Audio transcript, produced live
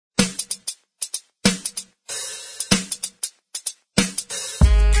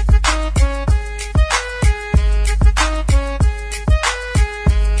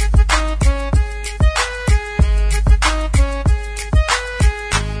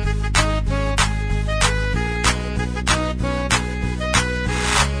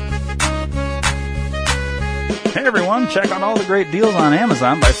Hey everyone, check out all the great deals on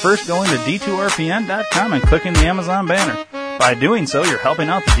Amazon by first going to d2rpn.com and clicking the Amazon banner. By doing so, you're helping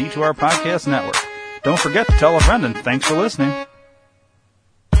out the D2R Podcast Network. Don't forget to tell a friend, and thanks for listening.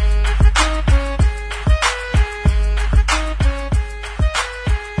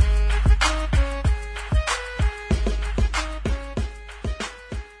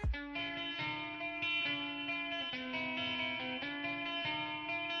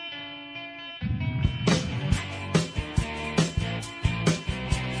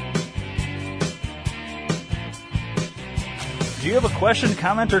 Do you have a question,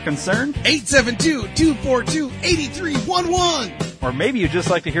 comment, or concern? 872-242-8311. Or maybe you'd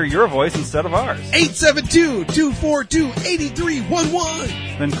just like to hear your voice instead of ours.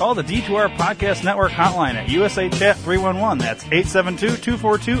 872-242-8311. Then call the D2R Podcast Network hotline at USA Chat 311. That's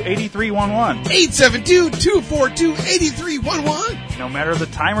 872-242-8311. 872-242-8311. No matter the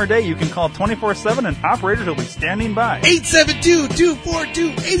time or day, you can call 24/7 and operators will be standing by.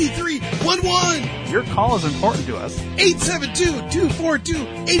 872-242-8311. Your call is important to us.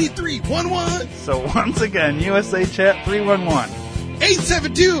 872-242-8311. So once again, USA Chat 311.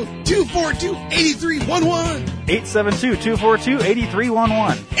 872-242-8311.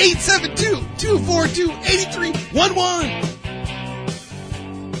 872-242-8311. 872-242-8311.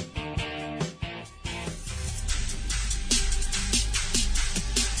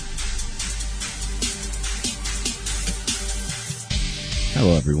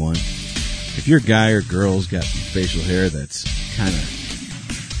 Hello, everyone. If your guy or girl's got facial hair that's kind of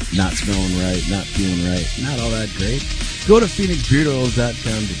not smelling right, not feeling right, not all that great, go to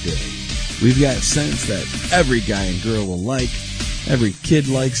PhoenixBeardOils.com today. We've got scents that every guy and girl will like. Every kid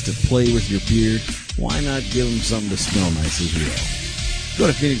likes to play with your beard. Why not give them something to smell nice as well? Go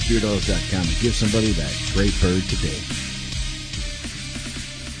to PhoenixBeardOils.com and give somebody that great bird today.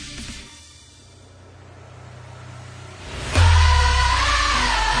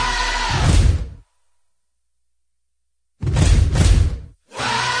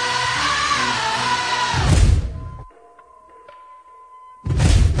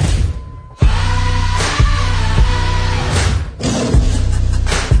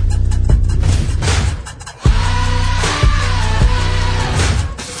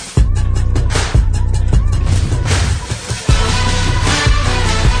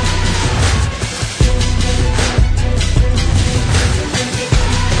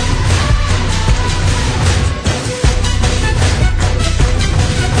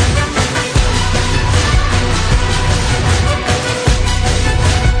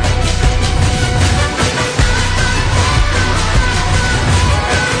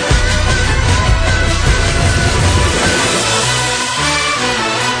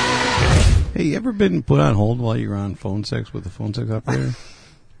 Been put on hold while you were on phone sex with the phone sex operator?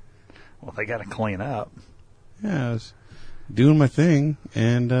 Well, they got to clean up. Yeah, I was doing my thing,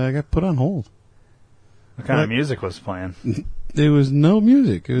 and I got put on hold. What kind of music was playing? There was no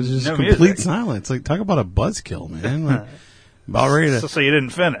music. It was just no complete music. Silence. Like, talk about a buzzkill, man. Like, about ready to... So you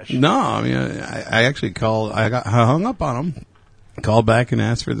didn't finish? No, I mean, I actually called... I hung up on him. Called back and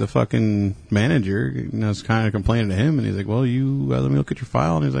asked for the fucking manager, and I was kind of complaining to him, and he's like, well, you let me look at your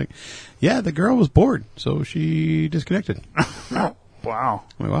file, and he's like, yeah, the girl was bored, so she disconnected. Wow. I'm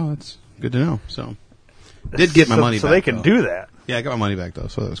like, wow, that's good to know. So, did get my money back. So they can do that? Yeah, I got my money back, though,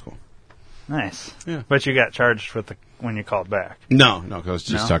 so that was cool. Nice. Yeah. But you got charged with when you called back? No, because I was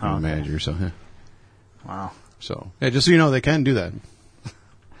just talking to the manager, so, yeah. Wow. So, yeah, just so you know, they can do that.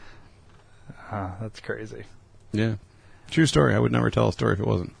 That's crazy. Yeah. True story. I would never tell a story if it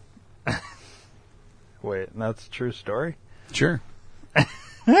wasn't. Wait, that's a true story? Sure.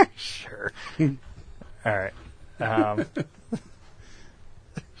 Sure. All right.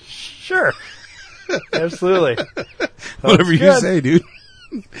 Sure. Absolutely. Whatever you say, dude.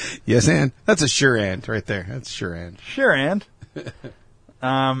 Yes, and. That's a sure and right there. That's sure and. Sure and.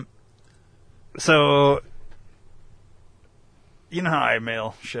 So, you know how I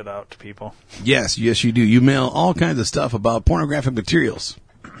mail shit out to people? Yes, you do. You mail all kinds of stuff about pornographic materials.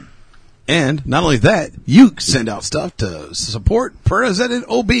 And not only that, you send out stuff to support President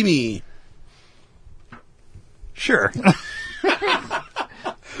Obama. Sure.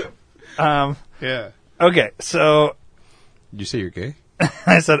 Yeah. Okay, so... Did you say you're gay?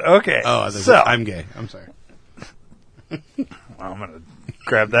 I said, okay. Oh, I'm gay. I'm sorry. Well, I'm going to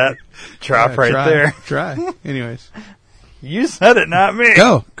grab that drop there. Try. Anyways. You said it, not me.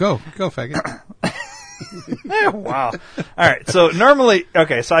 Go, faggot. Wow. All right. So normally,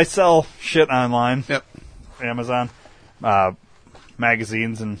 so I sell shit online. Yep. Amazon,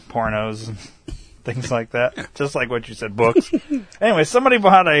 magazines and pornos and things like that. Just like what you said, books. Anyway, somebody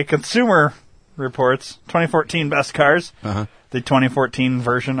bought a consumer reports, 2014 best cars, Uh-huh. the 2014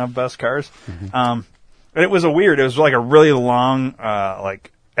 version of best cars. It was it was like a really long,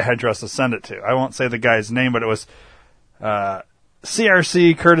 address to send it to. I won't say the guy's name, but it was,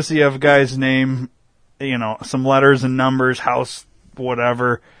 CRC, courtesy of guy's name, some letters and numbers, house,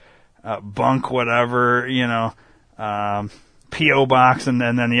 whatever, bunk, whatever, P.O. box, and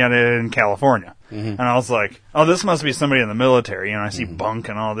then he had it in California. And I was like, oh, this must be somebody in the military. I see bunk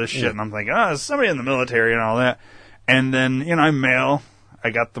and all this shit, and I'm thinking, oh, it's somebody in the military and all that. And then, I mail. I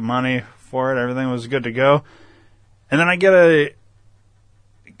got the money for it. Everything was good to go. And then I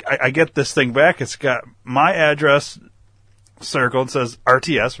get this thing back. It's got my address circled. It says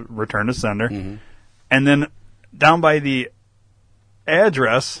RTS, return to sender. And then down by the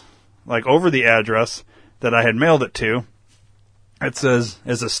address, like over the address that I had mailed it to, it says,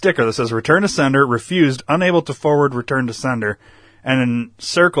 is a sticker that says return to sender, refused, unable to forward, return to sender. And then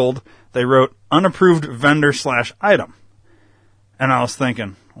circled, they wrote unapproved vendor /item. And I was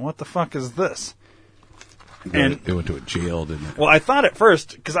thinking, what the fuck is this? And It went to a jail, didn't it? well, I thought at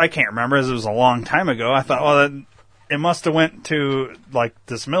first, because I can't remember, as it was a long time ago, I thought, well, it must have went to, like,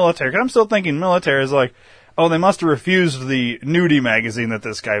 this military. Because I'm still thinking military is like, oh, they must have refused the nudie magazine that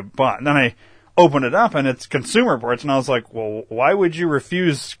this guy bought. And then I opened it up, and it's Consumer Reports, and I was like, well, why would you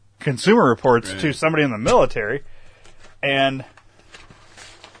refuse Consumer Reports to somebody in the military? And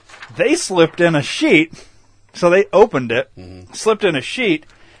they slipped in a sheet, so they opened it, slipped in a sheet,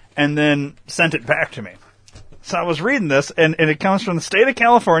 and then sent it back to me. So I was reading this, and it comes from the State of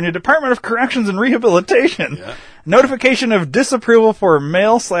California Department of Corrections and Rehabilitation. Yeah. Notification of disapproval for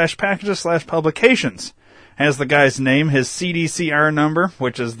mail/packages/publications. Has the guy's name, his CDCR number,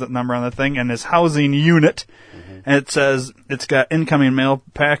 which is the number on the thing, and his housing unit. And it says it's got incoming mail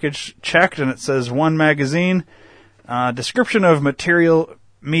package checked, and it says one magazine. Description of material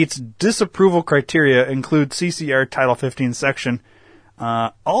meets disapproval criteria, include CCR Title 15 section.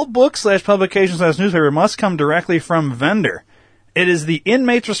 All books/publications/newspaper must come directly from vendor. It is the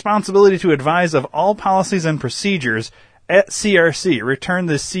inmate's responsibility to advise of all policies and procedures at CRC. Return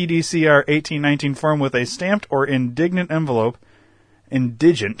the CDCR 1819 form with a stamped or indignant envelope.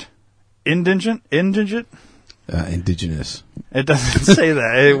 Indigent? Indigenous? It doesn't say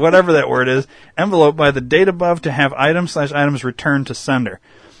that. Whatever that word is. Envelope by the date above to have items/items returned to sender.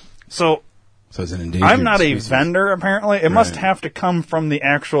 So it's an endangered I'm not species. a vendor, apparently. It must have to come from the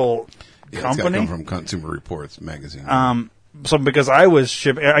actual Yeah, it's got to company. come from Consumer Reports magazine. So because I was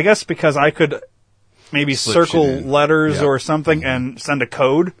shipping, I guess because I could maybe Slip circle shit in. letters Yeah. or something and send a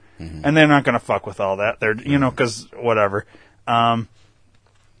code, and they're not going to fuck with all that. They're, because whatever. And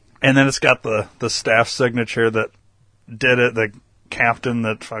then it's got the staff signature that did it, the captain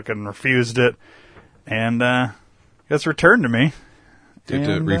that fucking refused it, and gets returned to me. Do you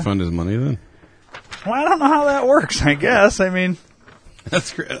have to refund his money then? Well, I don't know how that works, I guess. I mean,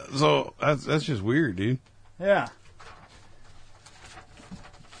 That's great. So that's just weird, dude. yeah.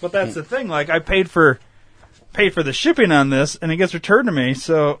 But that's the thing. Like, I paid for the shipping on this, and it gets returned to me.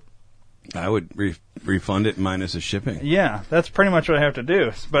 So, I would refund it minus the shipping. yeah, that's pretty much what I have to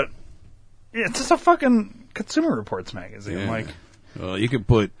do. But it's just a fucking Consumer Reports magazine. Yeah. Like, Well, you can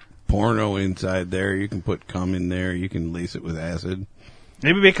put porno inside there. You can put cum in there. You can lace it with acid.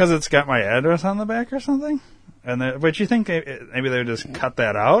 maybe because it's got my address on the back or something. But you think maybe they would just cut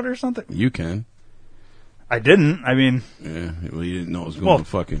that out or something? You can. I didn't. I mean, Yeah. Well, you didn't know it was going Well, to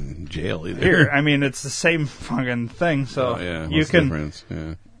fucking jail either. here. I mean, it's the same fucking thing. So Oh, yeah. you What's can. the difference?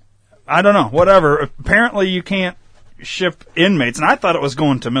 Yeah. I don't know. Whatever. Apparently, you can't ship inmates, and I thought it was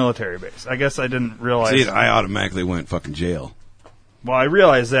going to military base. I guess I didn't realize. See, I automatically went fucking jail. Well, I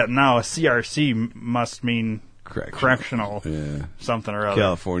realize that now. A CRC must mean correctional Yeah. something or other.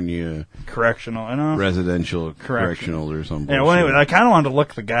 California Correctional. I know. residential correctional or something. Yeah. Well, anyway, I kind of wanted to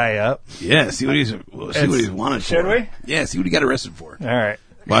look the guy up. Yeah, see what he's wanted for. Should we? Yeah, see what he got arrested for. All right.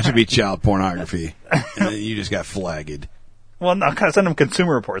 Watch it be child pornography, and then you just got flagged. Well, no, gotta send him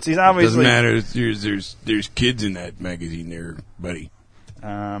Consumer Reports. He's Doesn't obviously. matter. There's kids in that magazine there, buddy.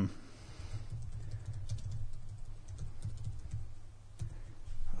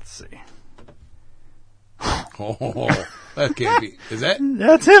 Let's see. Oh, that can't be. Is that?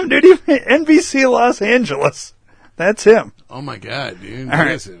 That's him, dude. NBC Los Angeles. That's him. Oh my god, dude! All right,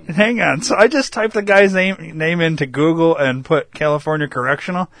 That's him. hang on. So I just typed the guy's name into Google and put California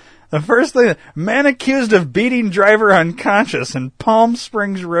Correctional. The first thing, man accused of beating driver unconscious in Palm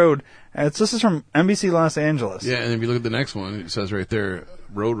Springs Road. This is from NBC Los Angeles. Yeah, and if you look at the next one, it says right there,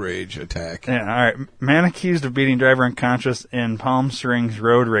 road rage attack. Yeah, all right. Man accused of beating driver unconscious in Palm Springs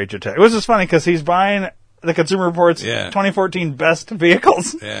road rage attack. It was just funny because he's buying the Consumer Reports Yeah. 2014 best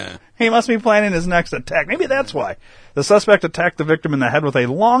vehicles. Yeah. He must be planning his next attack. Maybe that's why. The suspect attacked the victim in the head with a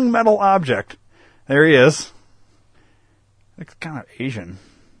long metal object. There he is. Looks kind of Asian.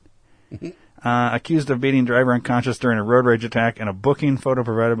 Accused of beating driver unconscious during a road rage attack and a booking photo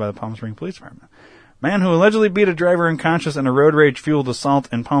provided by the Palm Springs Police Department. Man who allegedly beat a driver unconscious in a road rage-fueled assault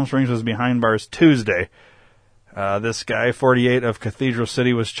in Palm Springs was behind bars Tuesday. This guy, 48, of Cathedral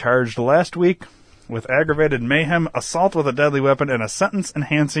City, was charged last week with aggravated mayhem, assault with a deadly weapon, and a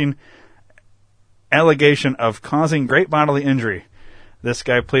sentence-enhancing allegation of causing great bodily injury. This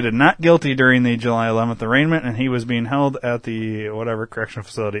guy pleaded not guilty during the July 11th arraignment, and he was being held at the whatever correctional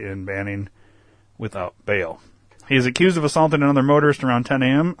facility in Banning without bail. He is accused of assaulting another motorist around 10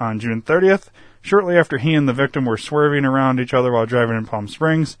 a.m. on June 30th, shortly after he and the victim were swerving around each other while driving in Palm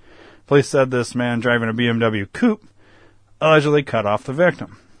Springs. Police said this man driving a BMW coupe allegedly cut off the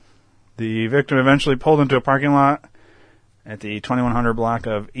victim. The victim eventually pulled into a parking lot at the 2100 block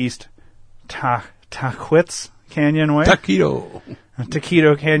of East Taquitz Canyon Way.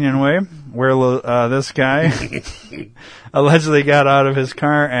 Taquito Canyon Way, where this guy allegedly got out of his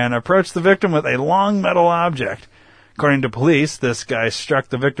car and approached the victim with a long metal object. According to police, this guy struck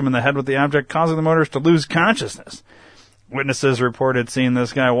the victim in the head with the object, causing the motorist to lose consciousness. Witnesses reported seeing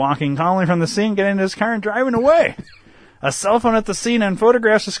this guy walking calmly from the scene, getting into his car, and driving away. A cell phone at the scene and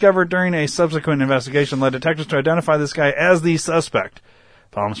photographs discovered during a subsequent investigation led detectives to identify this guy as the suspect.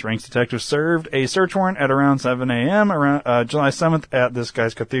 Palm Springs detectives served a search warrant at around 7 a.m. around July 7th at this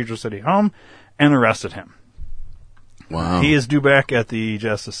guy's Cathedral City home and arrested him. Wow. He is due back at the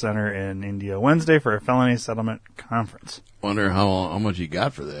Justice Center in India Wednesday for a felony settlement conference. Wonder how much he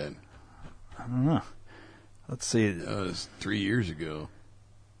got for that. I don't know. Let's see. That was 3 years ago.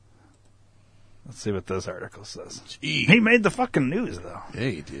 Let's see what this article says. Gee. He made the fucking news, though. Yeah,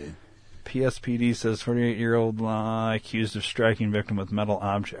 he did. PSPD says 48-year-old accused of striking victim with metal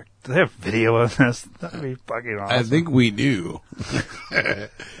object. Do they have video of this? That'd be fucking awesome. I think we do. I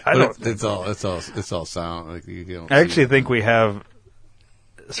don't. It's all sound. Like you don't I actually think we have.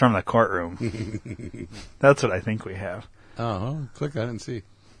 It's from the courtroom. That's what I think we have. Oh, well, click on it and see.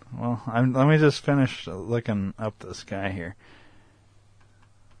 Well, let me just finish looking up this guy here.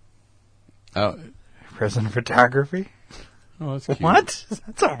 Oh, Prison photography. oh, that's cute. What?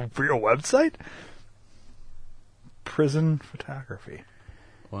 That's a real website? Prison photography.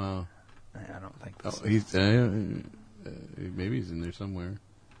 Wow. I don't think this Oh, he's maybe he's in there somewhere.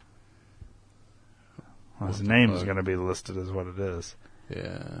 well, his name is going to be listed as what it is.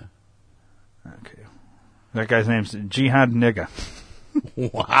 Yeah. Okay. That guy's name's Jihad Nigga.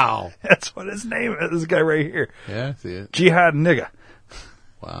 Wow. That's what his name is. This guy right here. Yeah, I see it. Jihad Nigga.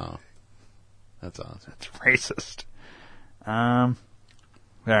 Wow. That's awesome. That's racist. All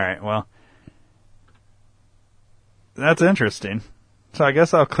right, well, that's interesting. So I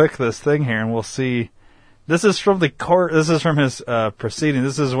guess I'll click this thing here and we'll see. This is from the court. This is from his proceeding.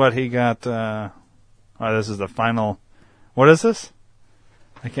 This is what he got. This is the final. What is this?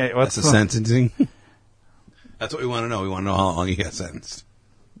 Okay, what's That's the sentencing. That's what we want to know. We want to know how long he got sentenced.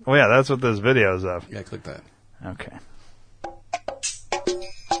 Oh yeah, that's what this video is of. Yeah, click that. Okay.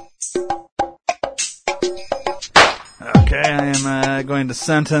 Okay, I am going to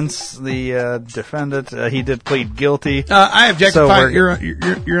sentence the defendant. He did plead guilty. I objectify. So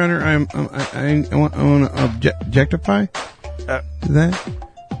Your Honor, I want to objectify that.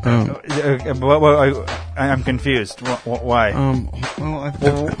 I'm confused. Why?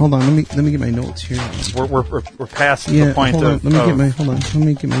 Hold on. Let me get my notes here. We're past the point hold on. of. Let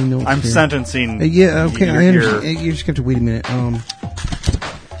me get my notes. I'm here. sentencing. Yeah. Okay. I your- understand. You just have to wait a minute.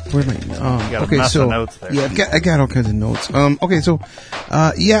 Where am I? You got a Okay. mess So of notes there. yeah, I got all kinds of notes. Okay. So,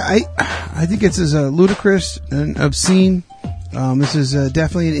 I think it's as ludicrous and obscene. This is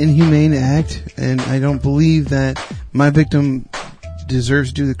definitely an inhumane act, and I don't believe that my victim deserves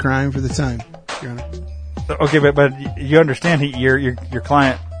to do the crime for the time, Your Honor. Okay, but you understand your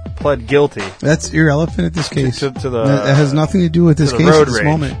client pled guilty. That's irrelevant at this case. To the that has nothing to do with this the case road at this rage.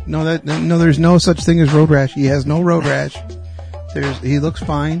 moment. No, there's no such thing as road rash. He has no road rash. He looks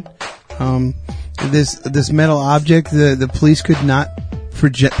fine. This metal object, the police could not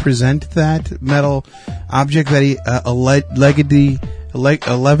present that metal object that he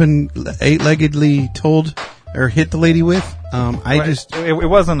eight-leggedly told or hit the lady with. It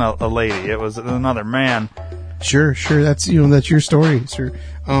wasn't a lady. It was another man. Sure. That's your story, sir.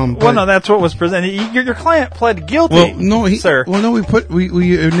 No, that's what was presented. Your client pled guilty. Well, no, sir. Well, no,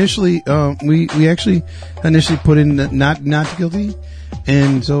 we initially, we actually initially put in not guilty,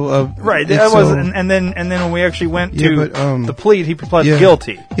 And so, right, that was, and then when we actually went to the plea, he pled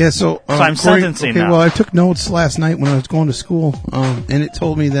guilty. Yeah, so I'm sentencing now. Well, I took notes last night when I was going to school, and it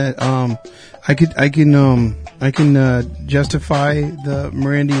told me that I can justify the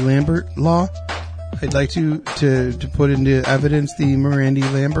Miranda-Lambert law. I'd like to put into evidence the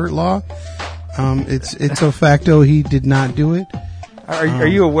Miranda-Lambert law. It's ipso facto he did not do it. Are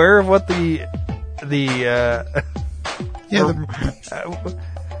you aware of what the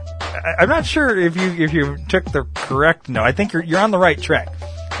I'm not sure if you took the correct note. I think you're on the right track.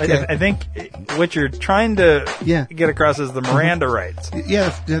 Okay. I think what you're trying to get across is the Miranda rights.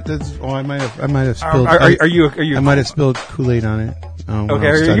 Yeah, that's. Oh, I might have spilled. Are you? I might have spilled Kool-Aid on it. Okay,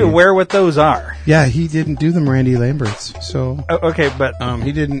 are you aware what those are? Yeah, he didn't do the Miranda-Lamberts, so. Okay, but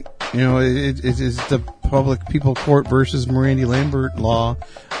he didn't. It is the Public People Court versus Miranda-Lambert law,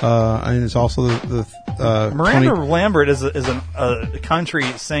 and it's also the Miranda Lambert is a country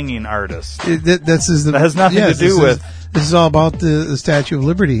singing artist. That has nothing to do with. This is all about the Statue of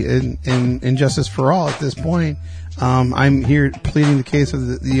Liberty and justice for all. At this point, I'm here pleading the case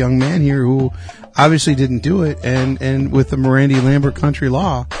of the young man here who obviously didn't do it, and with the Miranda-Lambert country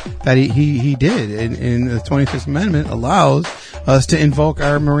law that he did, and the 26th Amendment allows us to invoke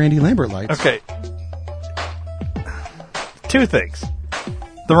our Miranda-Lambert rights. Okay, two things.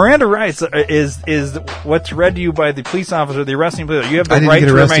 The Miranda rights is what's read to you by the police officer, the arresting police. You have the right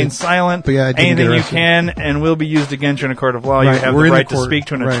to remain silent. Anything you can and will be used against you in a court of law. Right. You have We're the right the to speak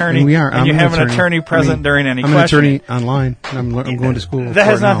to an attorney. And we are. And you have an attorney present during any I'm questioning. an attorney online. And I'm going to school. That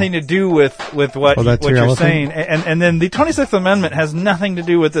has nothing to do with what you're saying. And then the 26th Amendment has nothing to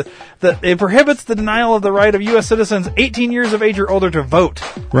do with it prohibits the denial of the right of U.S. citizens 18 years of age or older to vote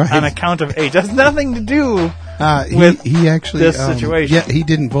on account of age. That's nothing to do with he actually, this situation. Yeah, he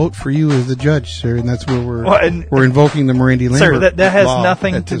didn't vote for you as the judge, sir, and that's where we're invoking the Miranda-Lambert. Sir, that has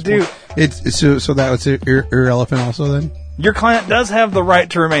nothing to do. It's so that was irrelevant also then? Your client does have the right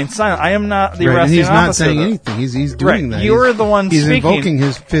to remain silent. I am not the arresting he's not officer. Saying anything. He's doing that. You're the one he's speaking. He's invoking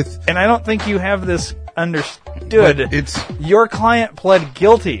his fifth. And I don't think you have this understood. It's your client pled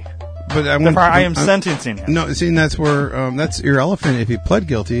guilty. But I am sentencing him. No, see, that's where that's irrelevant. If he pled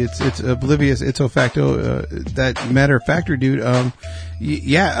guilty, it's oblivious ipso facto. That matter of factor, dude. Let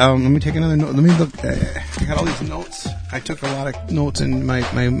me take another note. Let me look. I got all these notes. I took a lot of notes in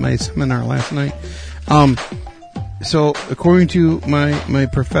my seminar last night. So according to my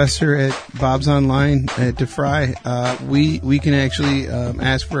professor at Bob's Online at DeFry, we can actually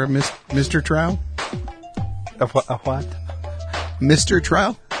ask for a Mr. Trial. A what? Mr.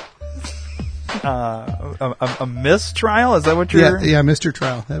 Trial. A mistrial? Is that what you're... Yeah, Mr.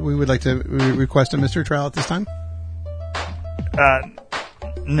 Trial. We would like to request a Mr. Trial at this time.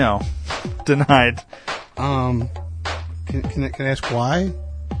 No. Denied. Can I ask why?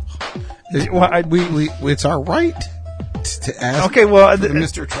 It's our right to ask for the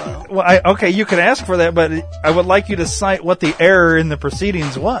Mr. Trial. Well, you could ask for that, but I would like you to cite what the error in the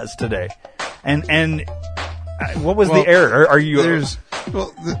proceedings was today. And what was the error? Are you...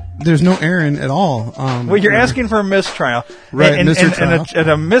 There's no error in at all. You're asking for a mistrial, right? And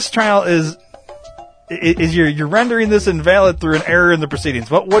a mistrial is you're rendering this invalid through an error in the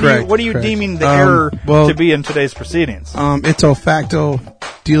proceedings. What are you deeming the error to be in today's proceedings? Ipso facto,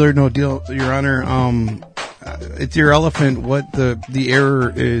 deal or no deal, Your Honor. It's irrelevant what the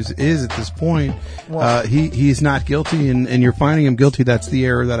error is at this point. He's not guilty, and you're finding him guilty. That's the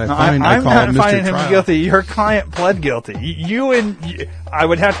error that I find. I'm not finding him guilty. Your client pled guilty. I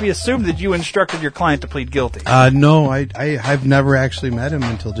would have to be assumed that you instructed your client to plead guilty. No, I've never actually met him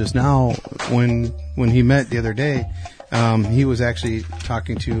until just now when he met the other day. He was actually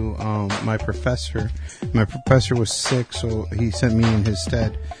talking to my professor. My professor was sick, so he sent me in his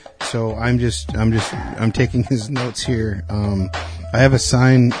stead. So I'm taking his notes here. I have a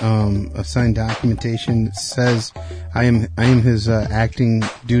signed documentation that says I am his acting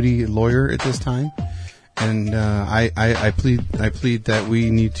duty lawyer at this time, and I plead that we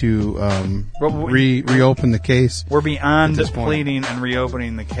need to reopen the case. We're beyond pleading and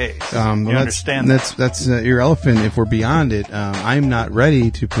reopening the case. You understand that's irrelevant if we're beyond it. I'm not ready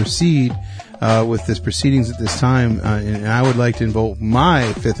to proceed with this proceedings at this time, and I would like to invoke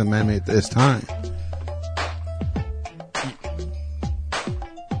my Fifth Amendment at this time.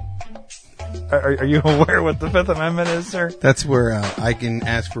 Are you aware what the Fifth Amendment is, sir? That's where I can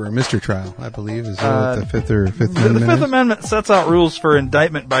ask for a Mr. Trial, I believe, is what the Fifth Amendment is. The Fifth Amendment sets out rules for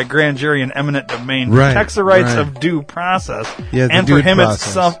indictment by grand jury in eminent domain, protects the rights of due process, and prohibits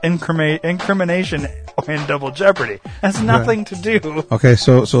self-incrimination win Double Jeopardy. Has nothing to do. Okay,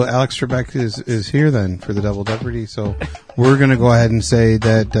 so Alex Trebek is here then for the Double Jeopardy. So we're going to go ahead and say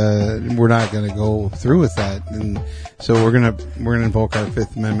that we're not going to go through with that, and so we're going to invoke our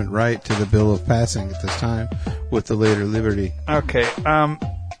Fifth Amendment right to the bill of passing at this time with the later liberty. Okay.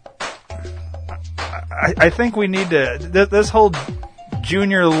 I think we need to this whole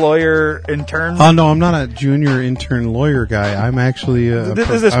junior lawyer intern. Oh no, I'm not a junior intern lawyer guy. I'm actually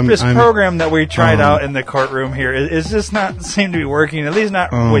this program that we tried out in the courtroom here is just not seem to be working. At least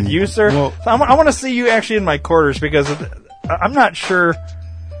not with you, sir. Well, so I want to see you actually in my quarters because I'm not sure.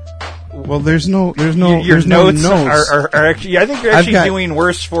 Well, there's no Your notes. Are actually. I think you're actually doing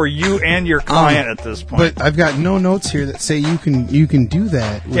worse for you and your client at this point. But I've got no notes here that say you can do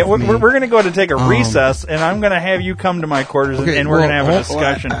that. Yeah, we're going to go to take a recess, and I'm going to have you come to my quarters, and we're going to have a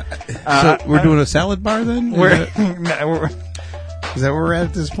discussion. So we're doing a salad bar then? Is that where we're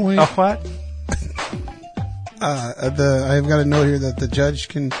at this point? A what? I've got a note here that the judge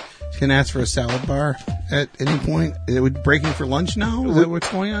can ask for a salad bar at any point. It would breaking for lunch now. Is that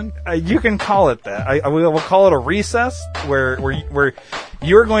what's going on? You can call it that. We'll call it a recess where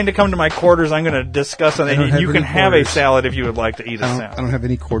you're going to come to my quarters. I'm going to discuss it, and you can have a salad if you would like to eat a salad. I don't have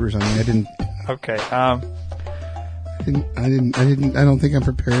any quarters on me. I didn't. Okay. I don't think I'm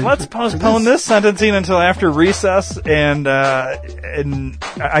prepared. Let's postpone this sentencing until after recess, and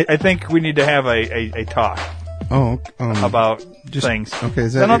I think we need to have a talk. About things. Okay,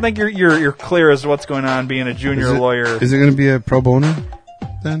 I don't think you're clear as to what's going on being a junior lawyer. Is it going to be a pro bono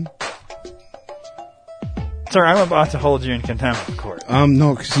then? Sir, I'm about to hold you in contempt of court.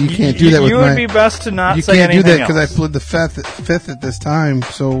 No, because you can't do that with you would be best to not say anything. You can't do that because I pled the fifth at this time.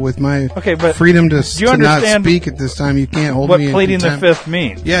 So with my but freedom to not speak at this time, you can't hold me in contempt. What pleading the fifth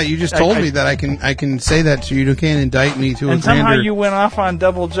means? Yeah, you just told me that I can say that to you. You can't indict me to a and somehow you went off on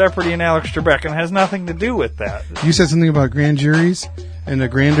Double Jeopardy and Alex Trebek, and it has nothing to do with that. You said something about grand juries and a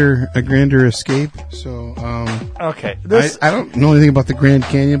grander escape. So okay, I don't know anything about the Grand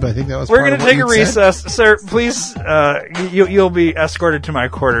Canyon, but I think that was. We're going to take a recess, sir. Please, you'll be escorted to my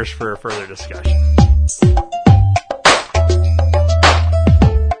quarters for further discussion.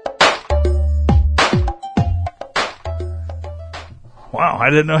 Wow, I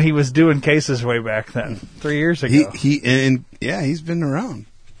didn't know he was doing cases way back then, 3 years ago. He's been around.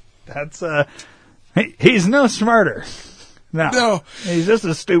 That's he's no smarter. No, he's just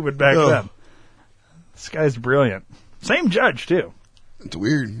as stupid back then. This guy's brilliant. Same judge too. It's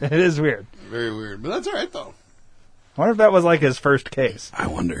weird. It is weird. Very weird, but that's all right though. I wonder if that was like his first case. I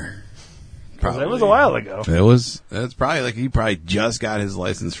wonder. Probably. It was a while ago. That's probably like he probably just got his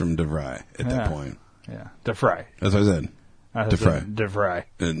license from DeVry at that point. Yeah, DeVry. That's what I said. DeVry.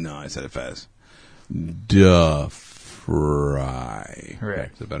 No, I said it fast. DeVry. Right.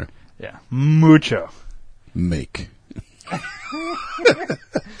 Is that better? Yeah. Mucho. Make.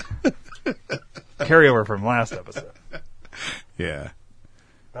 Carryover from last episode. Yeah.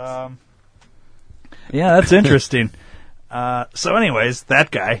 Yeah, that's interesting. So anyways,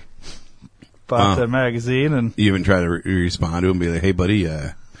 that guy bought the magazine, and you even try to respond to him and be like, "Hey, buddy,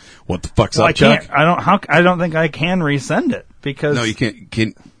 what the fuck's up, I Chuck?" I don't think I can resend it because no, you can't.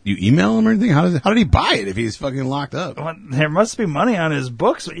 Can you email him or anything? How did he buy it if he's fucking locked up? Well, there must be money on his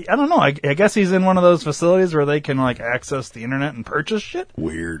books. I don't know. I guess he's in one of those facilities where they can like access the internet and purchase shit.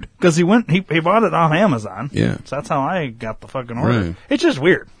 Weird. Because he bought it off Amazon. Yeah. So that's how I got the fucking order. Right. It's just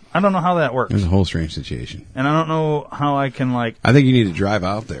weird. I don't know how that works. It's a whole strange situation. And I don't know how I can like. I think you need to drive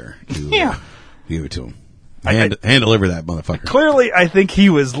out there to give it to him. Hand deliver that motherfucker. Clearly, I think he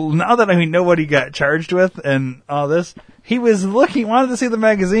was, now that I know what he got charged with and all this, he wanted to see the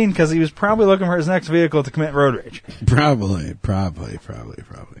magazine because he was probably looking for his next vehicle to commit road rage. Probably.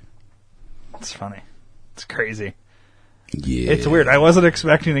 It's funny. It's crazy. Yeah. It's weird. I wasn't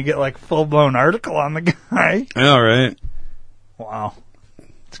expecting to get like full-blown article on the guy. All right. Wow.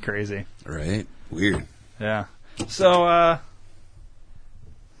 It's crazy. Right. Weird. Yeah. So, what are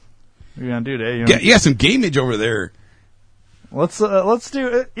you gonna do, Dave? You got some gameage over there. Let's do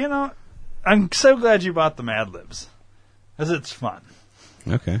it. You know, I'm so glad you bought the Mad Libs, because it's fun.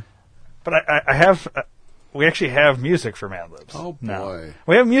 Okay. But I have, we actually have music for Mad Libs. Oh boy. Now.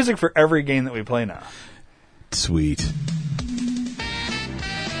 We have music for every game that we play now. Sweet.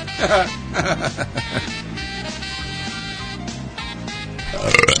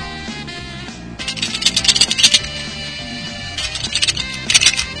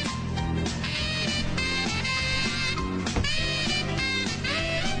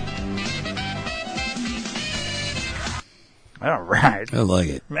 All right. I like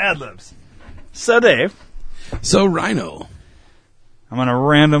it. Mad Libs. So, Dave. So, Rhino. I'm going to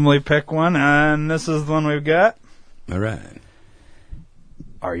randomly pick one, and this is the one we've got. All right.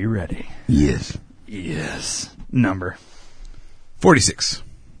 Are you ready? Yes. Yes. Number. 46.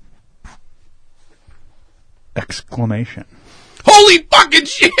 Exclamation. Holy fucking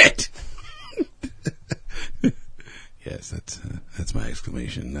shit! Yes, that's my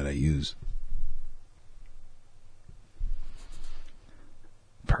exclamation that I use.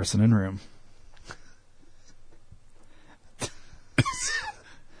 Person in room.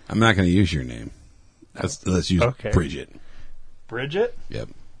 I'm not going to use your name. Let's use Okay. Bridget. Bridget? Yep.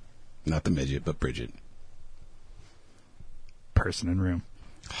 Not the midget, but Bridget. Person in room.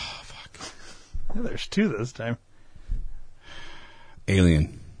 Oh, fuck. Yeah, there's two this time.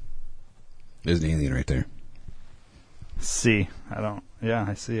 Alien. There's an alien right there. C. Yeah,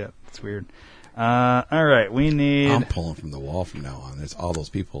 I see it. It's weird. All right, we need I'm pulling from the wall from now on. There's all those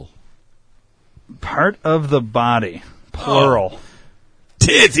people. part of the body. Plural.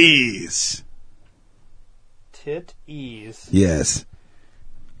 Titties! Tit-ease. Yes.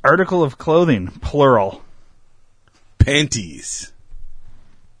 Article of clothing. Plural. Panties.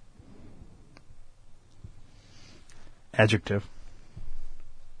 Adjective.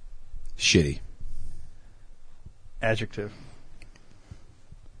 Shitty. Adjective.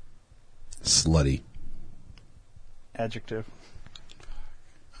 Slutty. Adjective.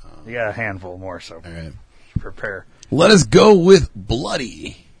 You got a handful more, so All right. prepare. Let us go with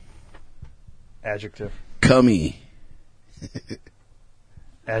bloody. Adjective. Cummy.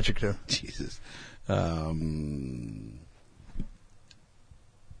 Adjective. Jesus.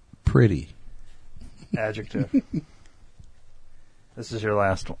 Pretty. Adjective. This is your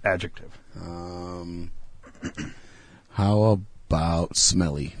last one. Adjective. How about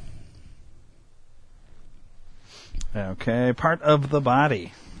smelly? Okay, part of the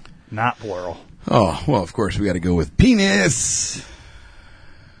body. Not plural. Oh, well, of course, we got to go with penis.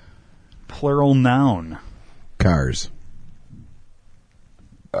 Plural noun. Cars.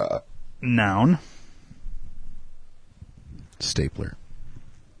 Noun. Stapler.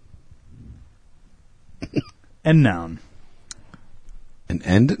 And noun. An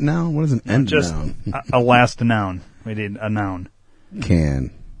end noun? What is an end Just noun? a last noun. We need a noun.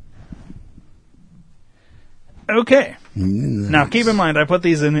 Can. Okay. Now, keep in mind, I put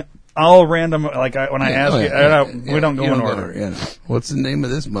these in all random, like when I ask you, we don't go in order. Yeah. What's the name of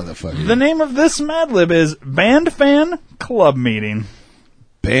this motherfucker? The name of this Mad Lib is Band Fan Club Meeting.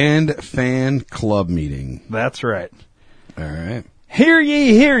 Band Fan Club Meeting. That's right. All right. Hear ye,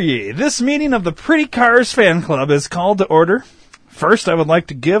 hear ye. This meeting of the Pretty Cars Fan Club is called to order. First, I would like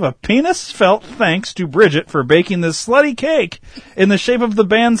to give a penis-felt thanks to Bridget for baking this slutty cake in the shape of the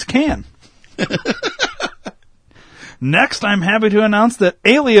band's can. Next, I'm happy to announce that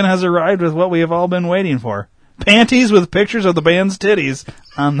Alien has arrived with what we have all been waiting for. Panties with pictures of the band's titties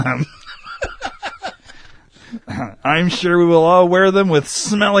on them. I'm sure we will all wear them with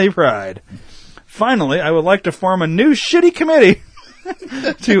smelly pride. Finally, I would like to form a new shitty committee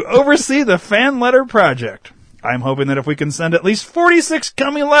to oversee the fan letter project. I'm hoping that if we can send at least 46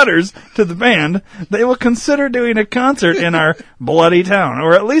 cummy letters to the band, they will consider doing a concert in our bloody town,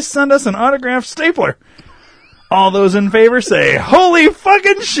 or at least send us an autographed stapler. All those in favor say, holy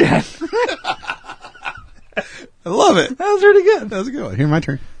fucking shit! I love it. That was pretty good. That was a good one. Here, my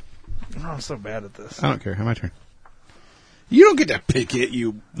turn. Oh, I'm so bad at this. I don't care. Here, my turn. You don't get to pick it,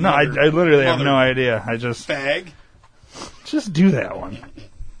 you. No, I literally have no idea. I just Fag. do that one.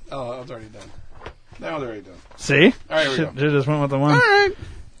 Oh, that one's already done. That one's already done. See? All right, here we Shit, go. just went with the one. All right.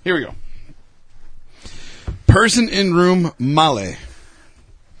 Here we go. Person in room, Male.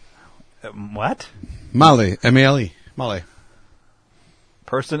 What? Male. M-A-L-E. Male.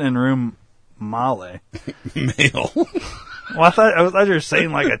 Person in room, Molly. Male. Well, I thought you were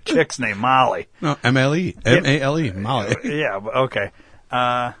saying like a chick's name, Molly. No, M-L-E. M-A-L-E. Male. Yeah, but okay.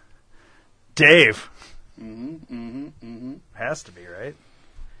 Dave. Has to be, right?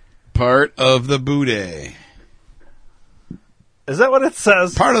 Part of the booty. Is that what it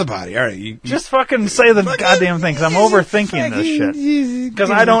says? Part of the body. All right. Just fucking say the goddamn thing, because I'm overthinking this shit. Because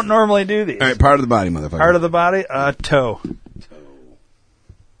I don't normally do these. All right, part of the body, motherfucker. Part of the body? Toe.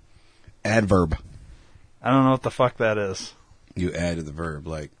 Adverb. I don't know what the fuck that is. You added the verb,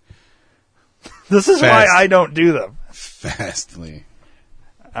 like, This is Fast. why I don't do them. fastly.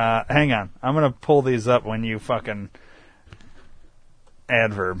 Hang on. I'm going to pull these up when you fucking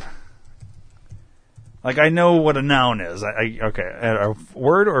adverb. Like, I know what a noun is. Okay. A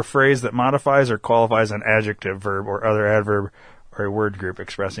word or phrase that modifies or qualifies an adjective, verb, or other adverb or a word group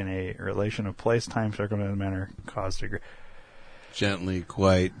expressing a relation of place, time, circumstance, manner, cause, degree. Gently,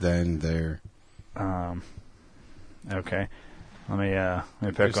 quite, then, there. Okay. Let me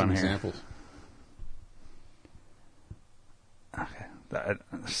pick There's one some here. examples. Okay,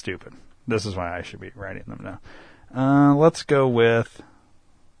 stupid. This is why I should be writing them now. Let's go with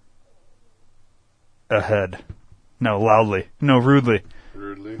ahead. No, loudly. No, rudely.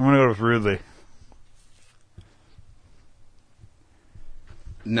 Rudely. I'm gonna go with rudely.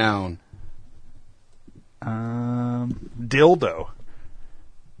 Noun. Dildo.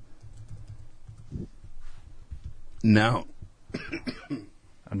 Noun.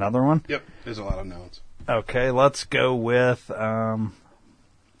 Another one. Yep. There's a lot of nouns. Okay, let's go with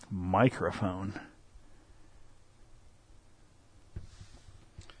microphone.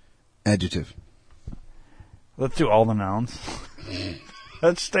 Adjective. Let's do all the nouns.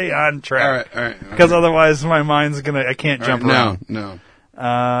 Let's stay on track. All right. Because otherwise my mind's gonna... I can't jump around. Noun.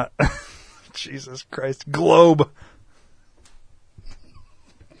 Jesus Christ. Globe.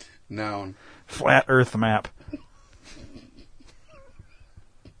 Noun. Flat Earth map.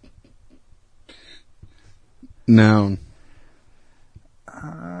 Noun.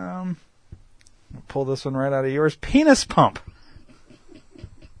 Pull this one right out of yours. Penis pump.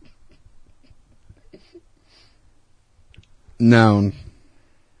 Noun.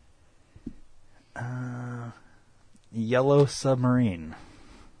 Yellow submarine.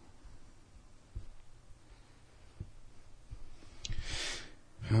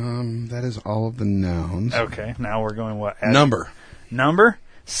 That is all of the nouns. Okay, now we're going what? Number. Number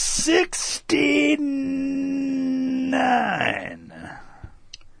 69.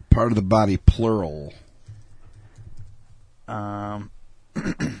 Part of the body, plural.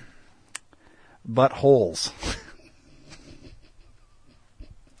 Buttholes.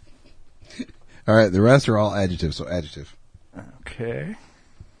 All right, the rest are all adjectives, so adjective. Okay.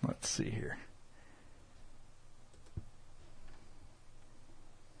 Let's see here.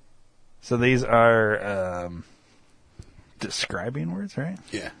 So these are describing words, right?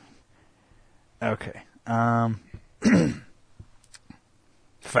 Yeah. Okay.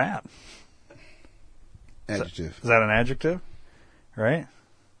 Fat. Adjective. Is that an adjective? Right?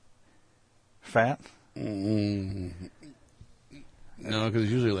 Fat? No, because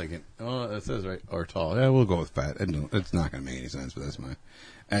it's usually like it. Oh, it says right or tall. Yeah, we'll go with fat. It's not going to make any sense, but that's my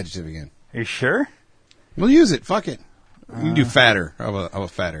adjective again. Are you sure? We'll use it. Fuck it. You can do fatter. How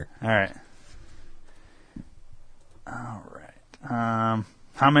about fatter? All right. All right.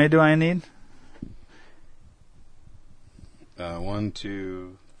 How many do I need? 1,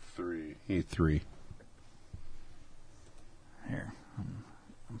 2, 3. You need 3. Here. I'll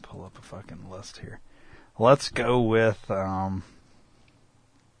pull up a fucking list here. Let's go with, yeah,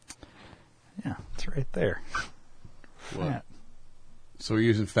 it's right there. What? Fat. So we're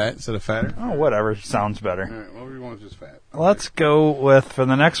using fat instead of fatter? Oh, whatever. Sounds better. All right, well, we want just fat. Let's go with, for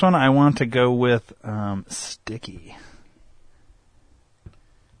the next one, I want to go with sticky.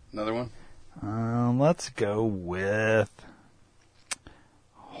 Another one? Let's go with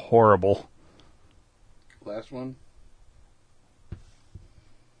horrible. Last one?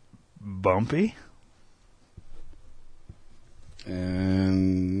 Bumpy.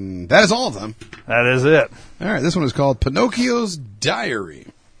 And that is all of them. That is it. All right, this one is called Pinocchio's Diary.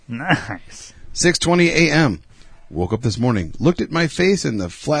 Nice. 6:20 a.m. Woke up this morning, looked at my face in the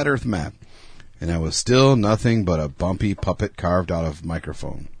flat earth map, and I was still nothing but a bumpy puppet carved out of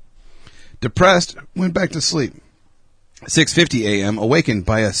microphone. Depressed, went back to sleep. 6:50 a.m. Awakened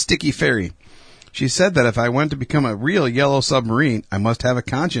by a sticky fairy. She said that if I went to become a real yellow submarine, I must have a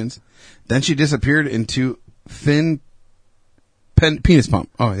conscience. Then she disappeared into thin penis pump.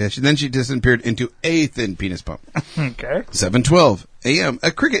 Oh, yeah. Then she disappeared into a thin penis pump. Okay. 7:12 a.m. A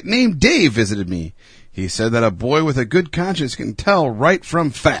cricket named Dave visited me. He said that a boy with a good conscience can tell right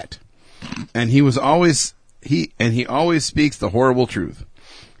from fat, and he always speaks the horrible truth.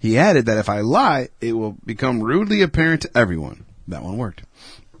 He added that if I lie, it will become rudely apparent to everyone. That one worked.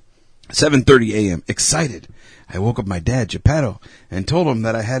 7:30 a.m. Excited, I woke up my dad, Geppetto, and told him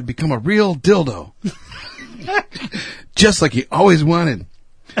that I had become a real dildo. Just like he always wanted.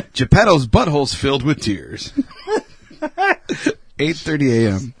 Geppetto's butthole's filled with tears. 8:30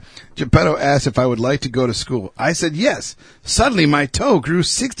 a.m. Geppetto asked if I would like to go to school. I said yes. Suddenly my toe grew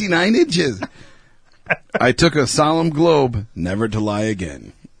 69 inches. I took a solemn globe, never to lie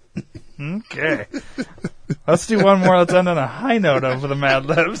again. Okay. Let's do one more. Let's end on a high note of the Mad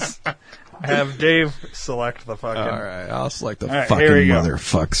Libs. Have Dave select the fucking... All right, I'll select the right, fucking here we go.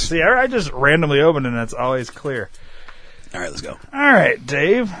 motherfucks. See, I just randomly open and it's always clear. All right, let's go. All right,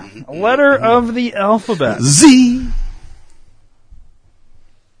 Dave. Letter of the alphabet. Z.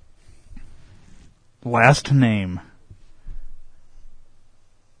 Last name.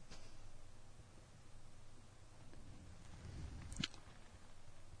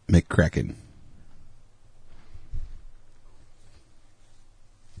 McCracken.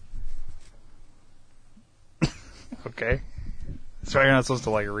 Okay. So you're not supposed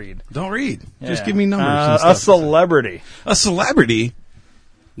to, like, read. Don't read. Just Yeah. give me numbers and A stuff. celebrity. A celebrity?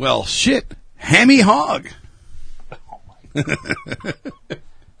 Well, shit. Hammy Hog.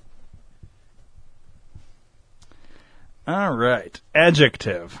 All right.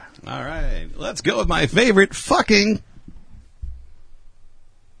 Adjective. All right. Let's go with my favorite, fucking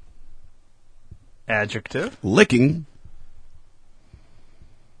Adjective. licking,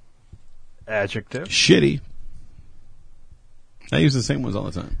 Adjective. shitty. I use the same ones all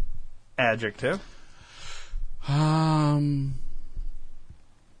the time. Adjective.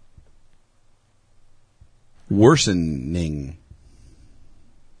 Worsening.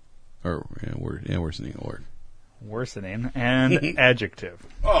 Or, worsening a word. Worsening. And adjective.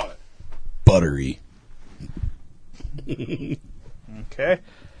 Buttery. Okay.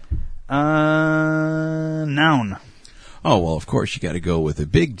 Noun. Oh, well, of course, you got to go with a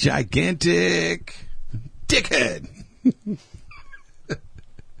big, gigantic dickhead.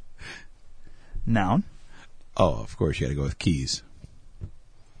 Noun. Oh, of course, you got to go with keys.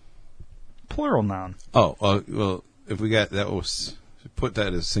 Plural noun. Oh, well, if we got that was put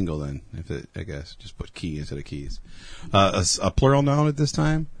that as single then. I guess just put key instead of keys. A plural noun at this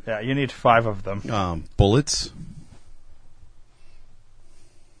time. Yeah, you need 5 of them. Bullets.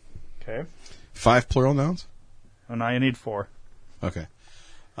 Okay. 5 plural nouns. Oh, now you need 4. Okay.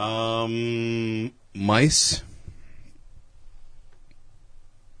 Mice.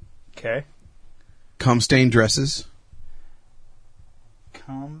 Okay. Cum-stained dresses.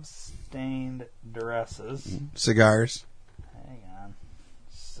 Cum-stained dresses. Cigars. Hang on.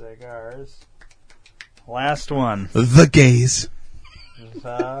 Cigars. Last one. The gays.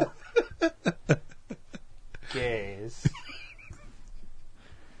 The gays.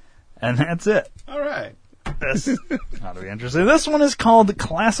 And that's it. All right. This ought to be interesting. This one is called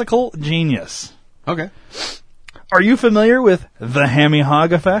Classical Genius. Okay. Are you familiar with the Hammy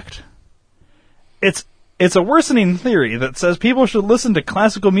Hog effect? It's a worsening theory that says people should listen to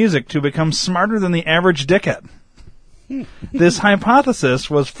classical music to become smarter than the average dickhead. This hypothesis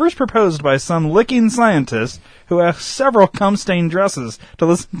was first proposed by some licking scientist who asked several cum-stained dresses to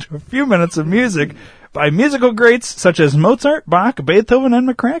listen to a few minutes of music by musical greats such as Mozart, Bach, Beethoven, and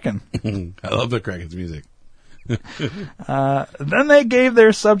McCracken. I love McCracken's music. Then they gave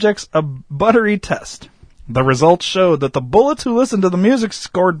their subjects a buttery test. The results showed that the bullets who listened to the music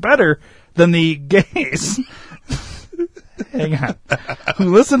scored better than the gays. Hang on.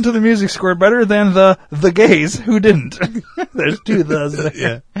 Who listened to the music scored better than the gays who didn't. There's 2 those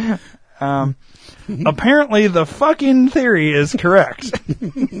there. Yeah. Apparently the fucking theory is correct.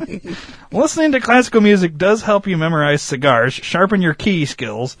 Listening to classical music does help you memorize cigars, sharpen your key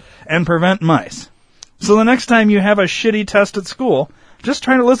skills, and prevent mice. So the next time you have a shitty test at school, just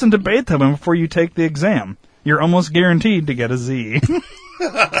try to listen to Beethoven before you take the exam. You're almost guaranteed to get a Z.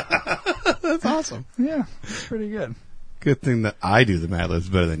 That's awesome. Yeah, pretty good. Good thing that I do the Mad Libs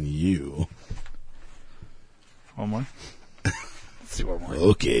better than you. One more. Let's do one more.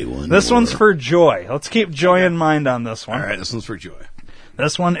 Okay, one This more. one's for Joy. Let's keep Joy in mind on this one. All right, this one's for Joy.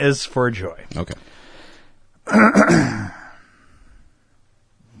 This one is for Joy. Okay.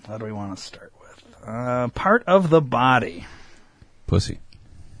 What do we want to start with? Part of the body. Pussy.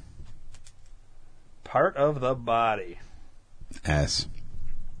 Part of the body. Ass.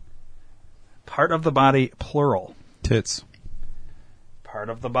 Part of the body, plural. Tits. Part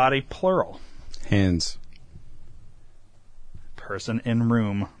of the body, plural. Hands. Person in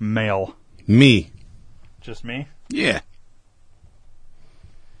room, male. Me. Just me? Yeah.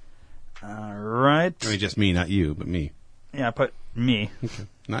 All right. I mean, just me, not you, but me. Yeah, I put me.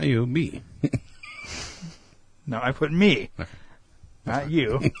 Not you, me. No, I put me. Okay. Not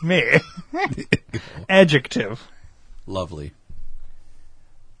you. Me. Adjective. Lovely.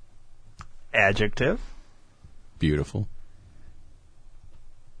 Adjective. Beautiful.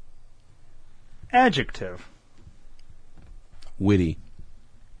 Adjective. Witty.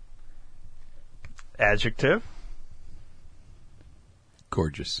 Adjective.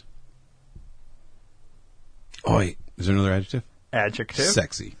 Gorgeous. Oh, wait. Is there another adjective? Adjective.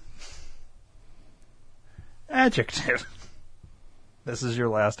 Sexy. Adjective. This is your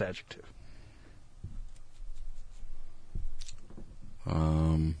last adjective.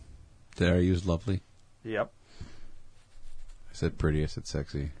 Did I use lovely? Yep. I said pretty. I said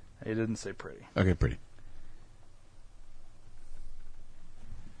sexy. You didn't say pretty. Okay, pretty.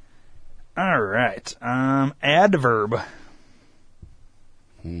 All right. Adverb.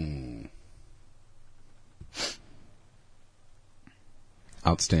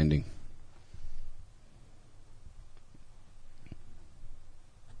 Outstanding.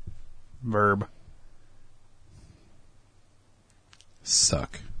 Verb.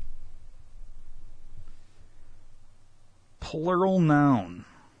 Suck. Plural noun.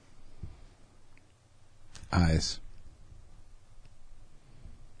 Eyes.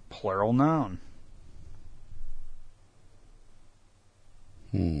 Plural noun.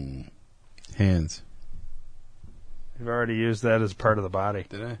 Hands. You've already used that as part of the body.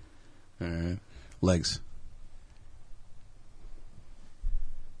 Did I? All right. Legs.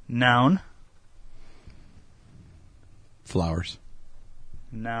 Noun. Flowers.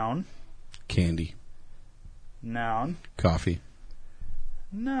 Noun. Candy. Noun. Coffee.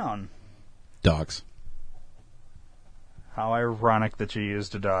 Noun. Dogs. How ironic that you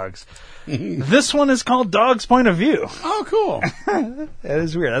used dogs. This one is called Dog's Point of View. Oh, cool. That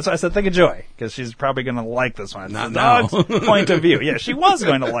is weird. That's why I said think of Joy, because she's probably going to like this one. It's Not the now. Dog's Point of View. Yeah, she was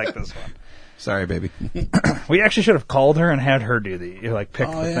going to like this one. Sorry, baby. We actually should have called her and had her do pick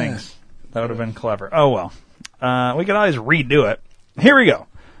Oh, the yeah. things. That would have been clever. Oh, well. We could always redo it. Here we go.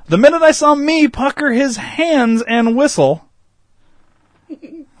 The minute I saw me pucker his hands and whistle,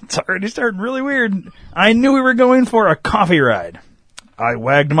 it's already starting really weird. I knew we were going for a coffee ride. I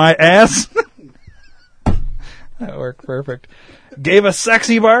wagged my ass. That worked perfect. Gave a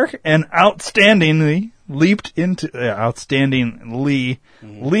sexy bark and outstandingly leaped into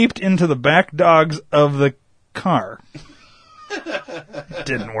the back dogs of the car.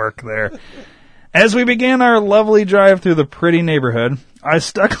 Didn't work there. As we began our lovely drive through the pretty neighborhood, I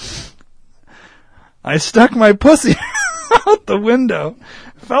stuck my pussy out the window,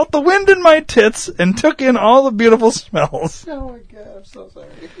 felt the wind in my tits, and took in all the beautiful smells. Oh, my God. I'm so sorry.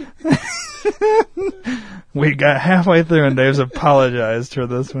 We got halfway through and Dave's apologized for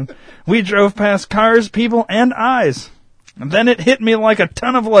this one. We drove past cars, people, and eyes. And then it hit me like a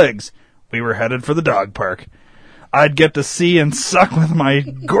ton of legs. We were headed for the dog park. I'd get to see and suck with my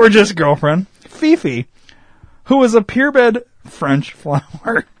gorgeous girlfriend, Fifi, who was a purebred French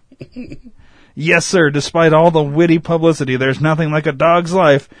flower. Yes, sir, despite all the witty publicity, there's nothing like a dog's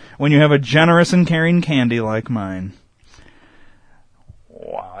life when you have a generous and caring candy like mine.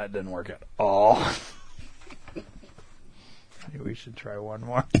 Wow, that didn't work at all. Maybe we should try one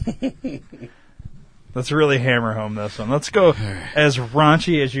more. Let's really hammer home this one. Let's go as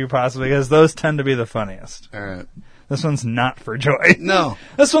raunchy as you possibly, because those tend to be the funniest. All right. This one's not for Joy. No.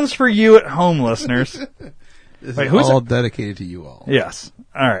 This one's for you at home, listeners. This Wait, is who's all dedicated to you all. Yes.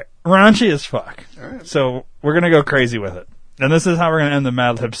 All right. Raunchy as fuck. All right. So we're going to go crazy with it. And this is how we're going to end the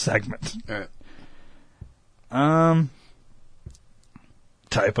Mad Lib segment. All right.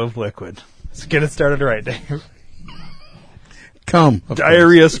 Type of liquid. Let's get it started right, Dave. Come. Of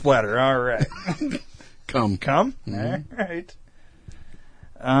Diarrhea splatter. All right. course. Come. Come? All right.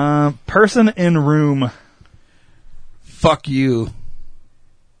 Person in room. Fuck you.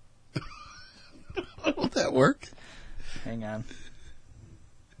 Will that work? Hang on.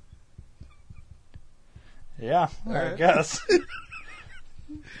 Yeah, I guess.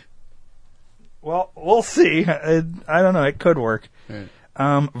 Well, we'll see. I don't know. It could work. Right.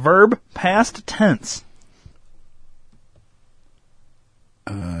 Verb, past tense.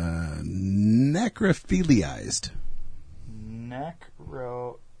 Necrophiliized.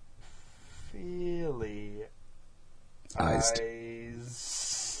 Necrophiliized.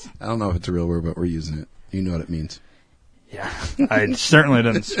 I don't know if it's a real word, but we're using it. You know what it means. Yeah, I certainly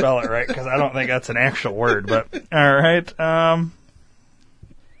didn't spell it right because I don't think that's an actual word. But all right,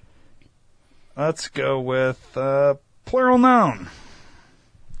 let's go with plural noun.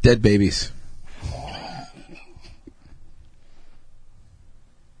 Dead babies.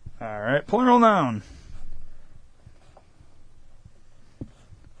 All right, plural noun.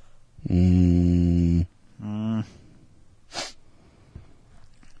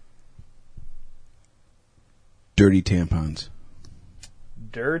 Dirty tampons.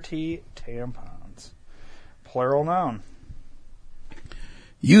 Dirty tampons. Plural noun.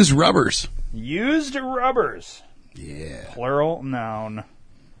 Use rubbers. Used rubbers. Yeah. Plural noun.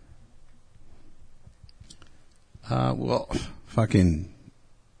 Well, fucking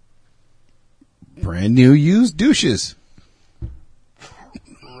brand new used douches.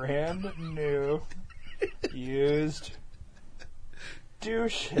 Brand new used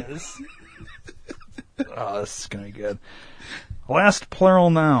douches. Oh, this is going to be good. Last plural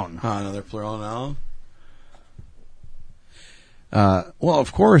noun. Another plural noun. Well,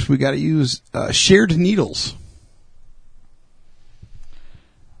 of course, we got to use shared needles.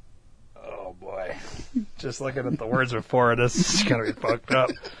 Oh, boy. Just looking at the words before, this is going to be fucked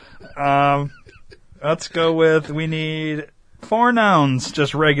up. Let's go with, we need 4 nouns,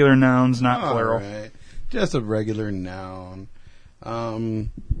 just regular nouns, not All plural. right. Just a regular noun.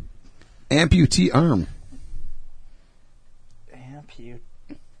 Amputee arm.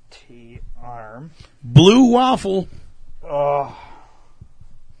 Amputee arm. Blue waffle. Oh,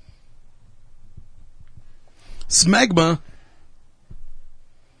 Smegma.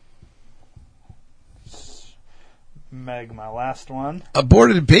 Meg, my last one.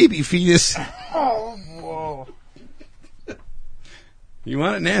 Aborted baby fetus. Oh, whoa. You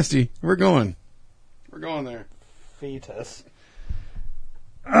want it nasty? We're going there. Fetus.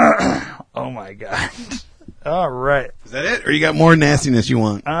 Oh, my God. All right. Is that it? Or you got more nastiness you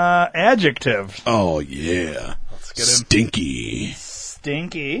want? Adjective. Oh, yeah. Let's get him. Stinky.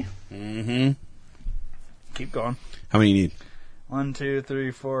 Stinky. Mm-hmm. Keep going. How many you need? 1, 2,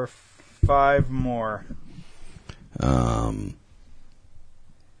 3, 4, 5 more.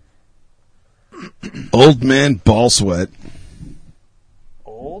 Old man ball sweat.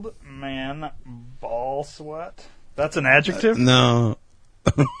 Old man ball sweat. That's an adjective? No.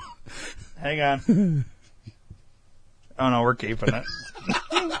 Hang on. Oh, no, we're keeping it.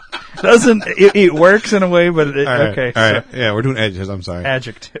 It works in a way, but it, All right. okay. All right. So, Yeah, we're doing adjectives. I'm sorry.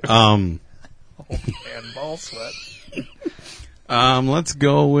 adjective. Um, Old man ball sweat. let's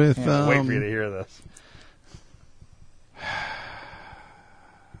go with, Yeah, wait for you to hear this.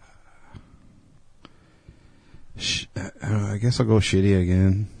 I guess I'll go shitty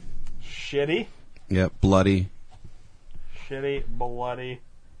again. Shitty. Yep, bloody. Shitty, bloody.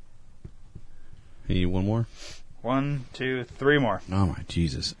 You need one more? 1, 2, 3 more. Oh my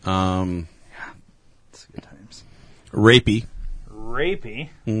Jesus. It's good times. Rapey. Rapey.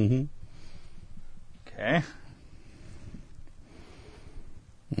 Mm-hmm. Okay.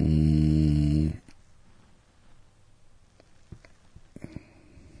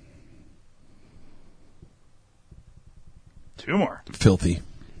 Two more. Filthy.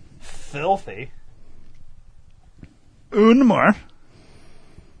 Filthy. Un more.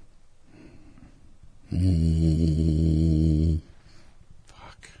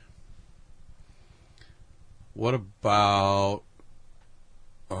 Fuck. What about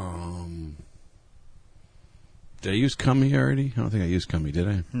did I use cummy already? I don't think I used cummy, did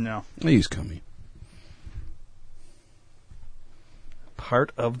I? No. I used cummy.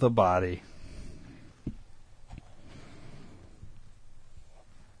 Part of the body.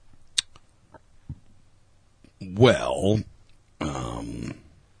 Well,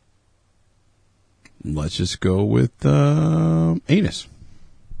 let's just go with anus.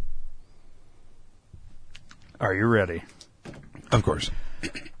 Are you ready? Of course.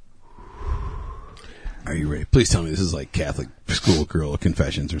 Are you ready? Please tell me this is like Catholic schoolgirl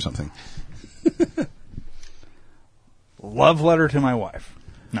confessions or something. Love letter to my wife.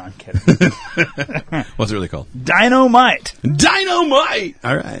 No, I'm kidding. What's it really called? Dynamite. Dynamite!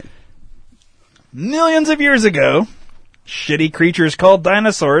 All right. Millions of years ago, shitty creatures called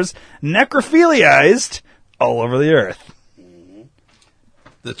dinosaurs necrophiliized all over the earth.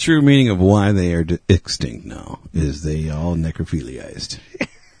 The true meaning of why they are extinct now is they all necrophiliized.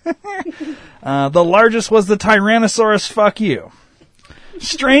 The largest was the Tyrannosaurus fuck you.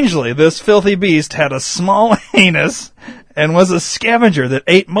 Strangely, this filthy beast had a small anus and was a scavenger that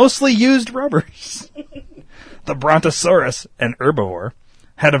ate mostly used rubbers. The Brontosaurus, an herbivore,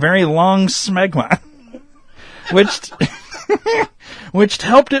 had a very long smegma, which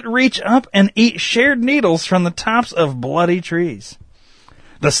helped it reach up and eat shared needles from the tops of bloody trees.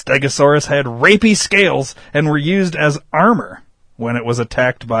 The Stegosaurus had rapey scales and were used as armor when it was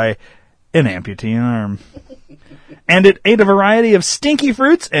attacked by an amputee arm. And it ate a variety of stinky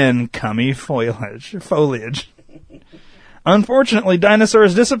fruits and cummy foliage. Unfortunately,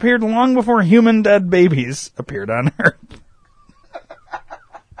 dinosaurs disappeared long before human dead babies appeared on Earth.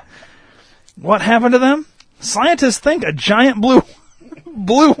 What happened to them? Scientists think a giant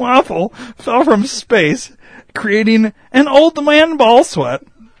blue waffle fell from space, creating an old man ball sweat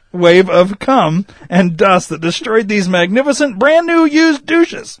wave of cum and dust that destroyed these magnificent brand new used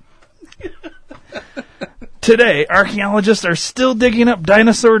douches. Today, archaeologists are still digging up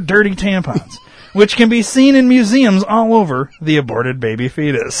dinosaur dirty tampons, which can be seen in museums all over the aborted baby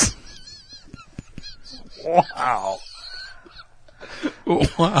fetus. Wow.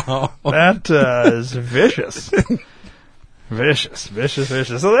 Wow. That is vicious. Vicious.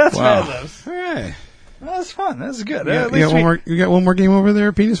 So that's Wow. Mad Libs. All right. That's fun. That's good. You At got, least you got one more game over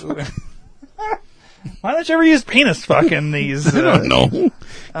there, penis fuck? why don't you ever use penis fuck in these? I don't know.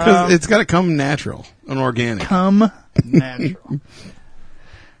 Because it's got to come natural and organic. Come natural.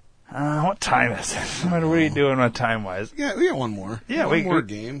 What time is it? What are we doing on time-wise? Yeah, we got one more. Yeah, one more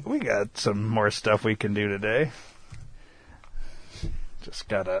game. We got some more stuff we can do today. Just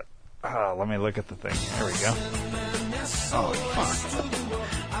gotta. Let me look at the thing. There we go. Oh,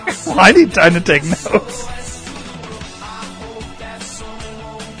 fuck. Well, I need time to take notes.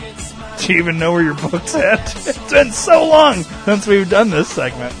 Do you even know where your book's at? It's been so long since we've done this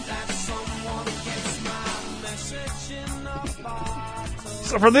segment.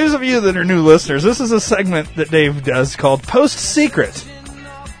 So for those of you that are new listeners, this is a segment that Dave does called Post Secret.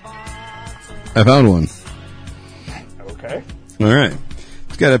 I found one. Okay. All right.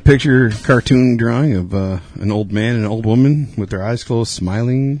 It's got a picture cartoon drawing of an old man and an old woman with their eyes closed,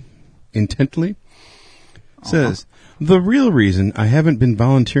 smiling intently. It says, the real reason I haven't been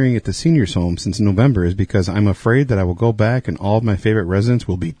volunteering at the seniors' home since November is because I'm afraid that I will go back and all of my favorite residents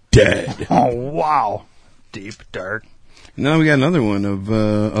will be dead. Oh, wow. Deep, dark. Now we got another one of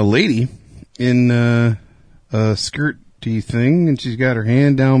a lady in a skirty thing, and she's got her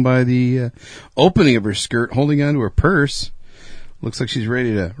hand down by the opening of her skirt, holding onto her purse. Looks like she's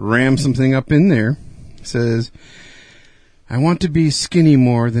ready to ram something up in there. It says, I want to be skinny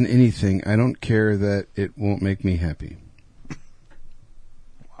more than anything. I don't care that it won't make me happy.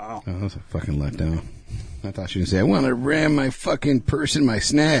 Wow. Oh, that's a fucking letdown. I thought she was going to say, I want to ram my fucking purse in my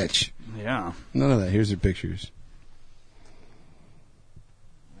snatch. Yeah. None of that. Here's her pictures.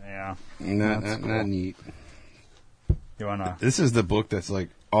 Yeah. Not cool. neat. You wanna? This is the book that's like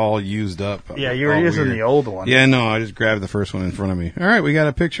all used up. Yeah, you were All using weird. the old one. Yeah, no, I just grabbed the first one in front of me. All right, we got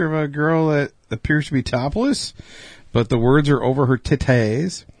a picture of a girl that appears to be topless, but the words are over her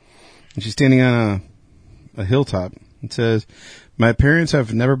titties, and she's standing on a hilltop. It says, my parents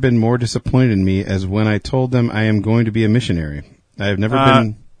have never been more disappointed in me as when I told them I am going to be a missionary. I have never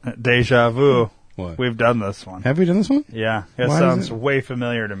been... Deja vu. What? We've done this one. Have we done this one? Yeah. It Why sounds is it- way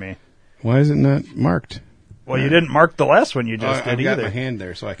familiar to me. Why is it not marked? Well, you didn't mark the last one you just I've did got either. my hand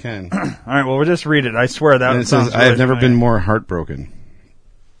there, so I can. All right, well, we'll just read it. I swear that And one it says, sounds I have really never familiar. been more heartbroken.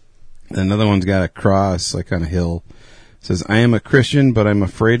 And another one's got a cross, like on a hill. It says, I am a Christian, but I'm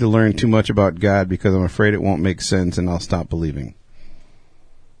afraid to learn too much about God because I'm afraid it won't make sense and I'll stop believing.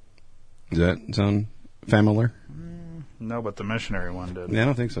 Does that sound familiar? No, but the missionary one did. Yeah, I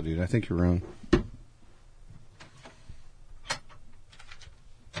don't think so, dude. I think you're wrong.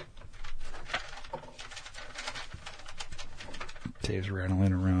 Dave's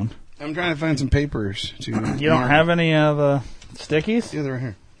rattling around. I'm trying to find some papers to. You don't have any of the stickies? Yeah, they're right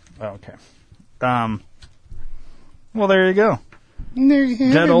here. Oh, okay. Well, there you go. There you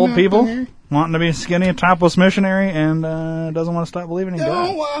have Dead it, old up people there. wanting to be skinny, a topless missionary, and doesn't want to stop believing in Don't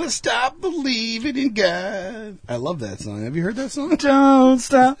God. want to stop believing in God. I love that song. Have you heard that song? Don't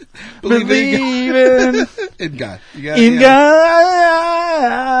stop Believing believing in God. You got in yeah.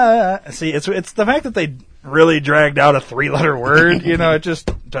 God. See, it's the fact that they really dragged out a 3-letter word. You know, it just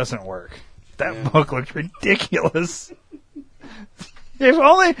doesn't work. That book looks ridiculous. If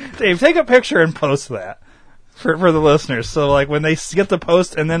only Dave, take a picture and post that for the listeners. So like when they get the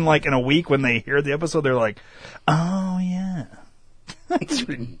post, and then like in a week when they hear the episode, they're like, "Oh yeah, that's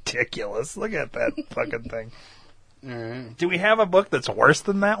ridiculous." Look at that fucking thing. All right. Do we have a book that's worse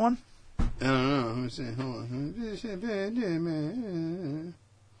than that one? I don't know. Let me see. Hold on.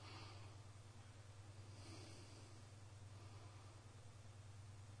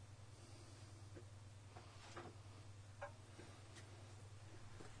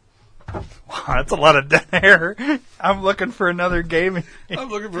 Wow, that's a lot of dead air. I'm looking for another gaming. I'm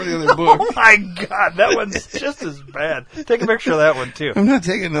looking for the other book. Oh my god, that one's just as bad. Take a picture of that one too. I'm not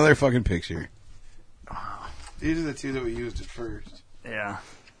taking another fucking picture. These are the two that we used at first. Yeah.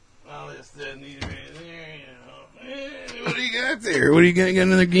 Well, this doesn't need to be there, you know. What do you got there? What do you got? Got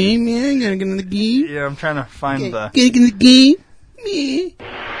another game? Yeah, you got another game? Yeah, I'm trying to find the... Get another game? Yeah.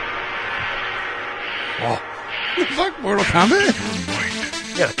 Oh. The fuck? Mortal Kombat?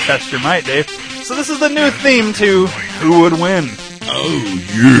 You gotta test your might, Dave. So this is the new theme to Who Would Win? Oh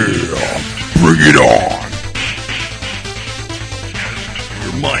yeah, bring it on.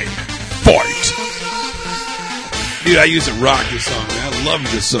 Your mind, fight. Dude, I used to rock this song, man. I love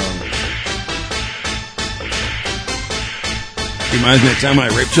this song. Reminds me of the time I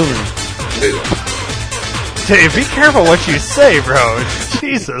raped children. Dave, be careful what you say, bro.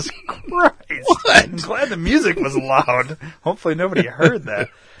 Jesus Christ. What? I'm glad the music was loud. Hopefully nobody heard that.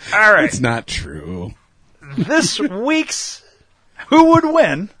 All right. It's not true. This week's Who Would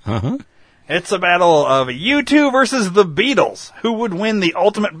Win? Uh-huh. It's a battle of U2 versus the Beatles. Who would win the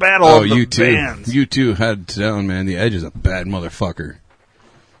ultimate battle Oh, of the you too. bands? You too had down, man. The Edge is a bad motherfucker.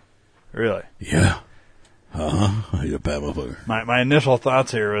 Really? Yeah. Uh-huh. He's a bad motherfucker. My initial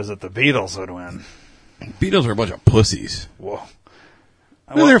thoughts here was that the Beatles would win. Beatles are a bunch of pussies. Whoa.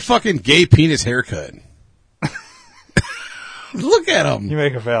 Look at their fucking gay penis haircut. Look at them. You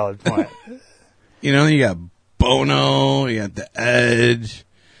make a valid point. You know, you got Bono, you got The Edge.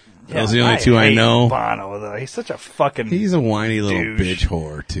 Those are the only two I hate know. Bono, though. He's such a fucking He's a whiny little douche bitch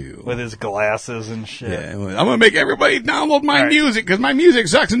whore, too. with his glasses and shit. Yeah, I'm going to make everybody download my All right. music because my music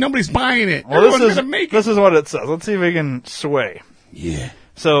sucks and nobody's buying it. Well, Everyone's going to make it. this is what it says. Let's see if we can sway. Yeah.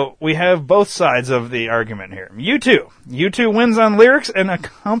 So we have both sides of the argument here. U2 wins on lyrics and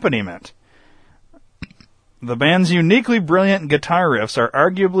accompaniment. The band's uniquely brilliant guitar riffs are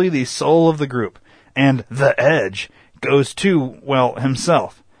arguably the soul of the group, and The Edge goes to, well,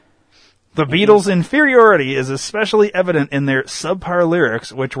 himself. The Beatles' inferiority is especially evident in their subpar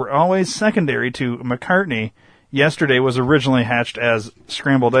lyrics, which were always secondary to McCartney. Yesterday was originally hatched as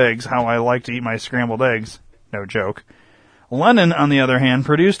scrambled eggs, how I like to eat my scrambled eggs. No joke. Lennon, on the other hand,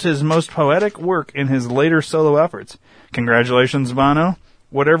 produced his most poetic work in his later solo efforts. Congratulations, Bono.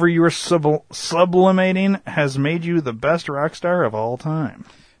 Whatever you are sublimating has made you the best rock star of all time.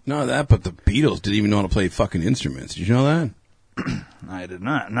 Not that, but the Beatles didn't even know how to play fucking instruments. Did you know that? I did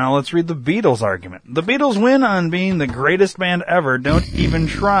not. Now let's read the Beatles argument. The Beatles win on being the greatest band ever. Don't even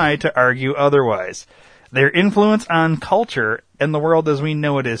try to argue otherwise. Their influence on culture and the world as we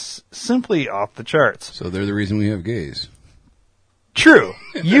know it is simply off the charts. So they're the reason we have gays. True.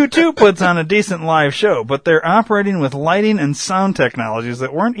 U2 puts on a decent live show, but they're operating with lighting and sound technologies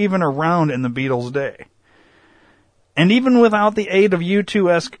that weren't even around in the Beatles' day. And even without the aid of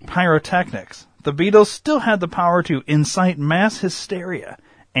U2-esque pyrotechnics, the Beatles still had the power to incite mass hysteria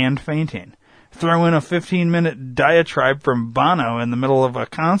and fainting. Throw in a 15-minute diatribe from Bono in the middle of a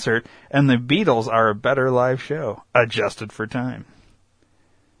concert, and the Beatles are a better live show, adjusted for time.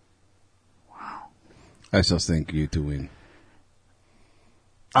 I still think you to win.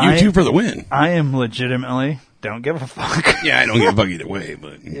 You two for the win. I am legitimately don't give a fuck. Yeah, I don't give a fuck either way,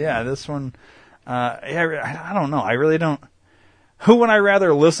 but Yeah, this one, I don't know. I really don't. Who would I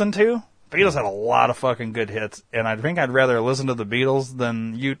rather listen to? Beatles had a lot of fucking good hits, and I think I'd rather listen to the Beatles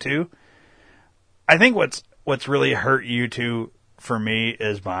than U2. I think what's really hurt U2 for me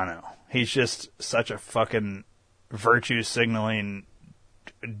is Bono. He's just such a fucking virtue signaling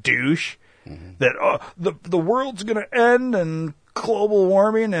douche that the world's gonna end and global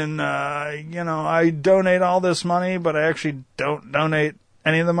warming and I donate all this money, but I actually don't donate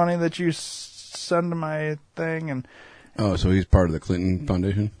any of the money that you send to my thing. And oh, so he's part of the Clinton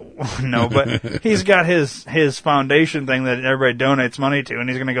Foundation? no, but he's got his foundation thing that everybody donates money to, and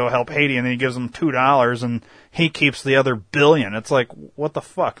he's going to go help Haiti, and then he gives them $2, and he keeps the other $1 billion. It's like, what the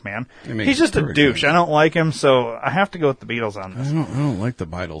fuck, man? He's just a douche. Sense. I don't like him, so I have to go with the Beatles on this. I don't like the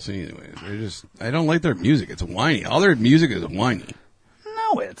Beatles anyways. I don't like their music. It's whiny. All their music is whiny.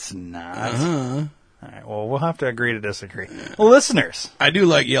 No, it's not. Uh-huh. All right, well, we'll have to agree to disagree. Well, listeners. I do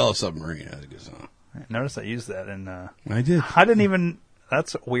like Yellow Submarine. That's a good song. Notice I used that in, I did. I didn't even,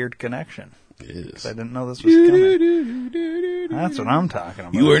 that's a weird connection. It is. I didn't know this was coming. That's what I'm talking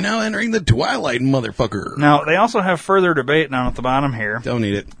about. You are now entering the Twilight, motherfucker. Now, they also have further debate down at the bottom here. Don't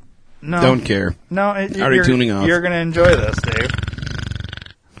need it. No. Don't care. No, Already tuning off. You're going to enjoy this, Dave.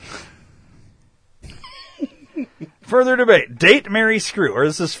 Further debate. Date, marry, screw. Or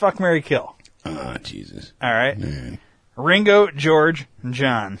is this fuck, marry, kill? Ah, Jesus. All right. Man. Ringo, George,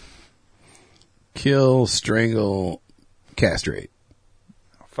 John. Kill, strangle, castrate.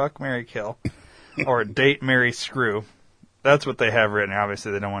 Fuck, marry, kill. Or date, marry, screw. That's what they have written.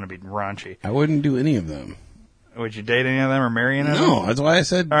 Obviously, they don't want to be raunchy. I wouldn't do any of them. Would you date any of them or marry any of them? No, that's why I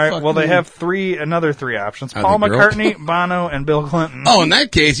said. All right, fuck well, they you. have another three options. Are Paul they girl? McCartney, Bono, and Bill Clinton. Oh, in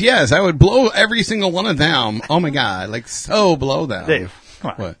that case, yes, I would blow every single one of them. Oh my God, like so blow them. Dave,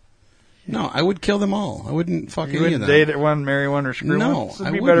 come on. What? No, I would kill them all. I wouldn't fuck You any of wouldn't them. date one, marry one, or screw No, one? This would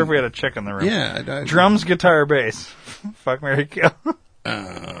I be better wouldn't. if we had a chick in the room. Yeah. Drums, guitar, bass. Fuck, marry, kill.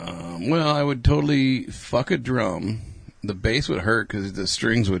 Well, I would totally fuck a drum. The bass would hurt because the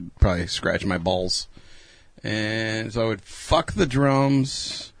strings would probably scratch my balls. And so I would fuck the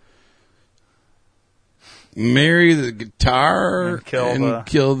drums, marry the guitar, And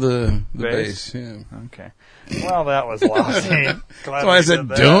kill the bass? bass. Yeah. Okay. Well, that was lousy. Glad So we I did said,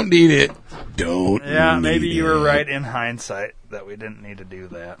 that. don't need it. Don't Yeah, need maybe you were it. right in hindsight that we didn't need to do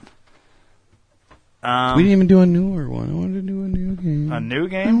that. We didn't even do a newer one. I wanted to do a new game. A new I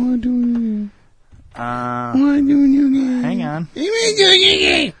game? want to do a new game. Uh, I want to do a new game. hang on. I want to do a new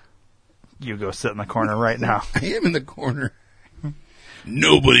game. You go sit in the corner right now. I am in the corner.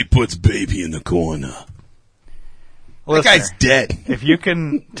 Nobody puts baby in the corner. That Listener, guy's dead. if you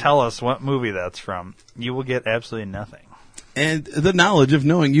can tell us what movie that's from, you will get absolutely nothing. And the knowledge of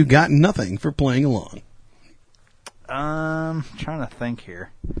knowing you got nothing for playing along. Trying to think here.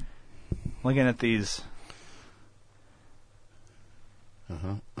 Looking at these.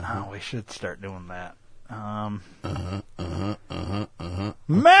 Oh, we should start doing that.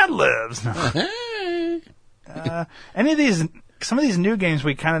 Mad Libs. Any of these, some of these new games,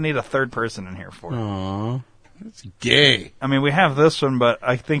 we kind of need a third person in here for. Aw, that's gay. I mean, we have this one, but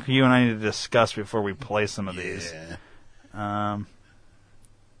I think you and I need to discuss before we play some of these.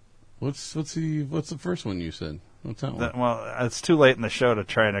 What's the first one you said? What's that one? Well, it's too late in the show to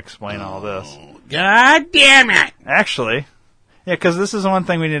try and explain all this. God damn it! Actually, yeah, because this is one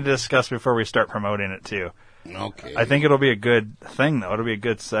thing we need to discuss before we start promoting it too. Okay. I think it'll be a good thing, though. It'll be a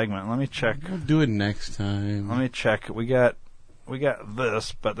good segment. Let me check. We'll do it next time. Let me check. We got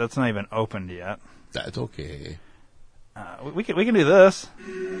this, but that's not even opened yet. That's okay. We can do this.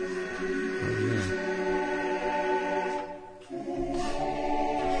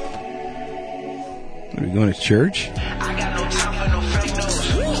 Are we going to church? I got no time for no fake news.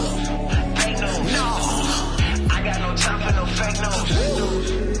 Fake news. No. I got no time for no fake news.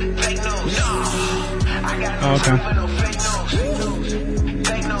 Fake news. No. I got no time for no fake news.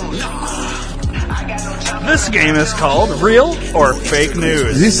 Fake news. No. I got no time. This game is called Real or Fake Is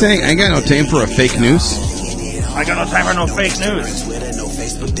News. he saying I got no time for a fake news? I got no time for no fake news.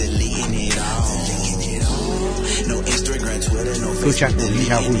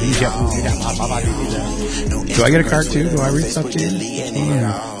 Do I get a card too? Do I read stuff to you?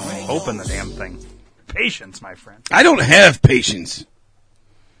 Open the damn thing. Patience, my friend. I don't have patience.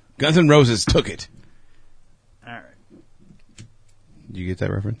 Guns N' Roses took it. All right. Did you get that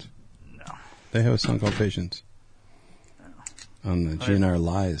reference? No. They have a song called Patience on the GNR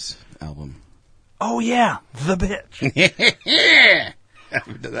Lies album. Oh, yeah. The bitch. Yeah,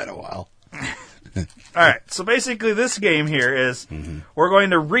 haven't done that in a while. All right. So basically, this game here is we're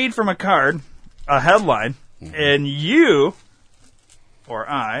going to read from a card, a headline, and you or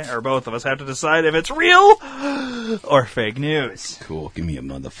I, or both of us, have to decide if it's real or fake news. Cool. Give me a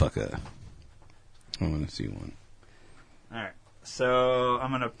motherfucker. I want to see one. All right. So I'm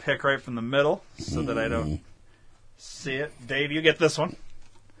going to pick right from the middle so that I don't see it. Dave, you get this one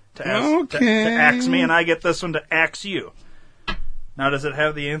to axe me, and I get this one to axe you. Now, does it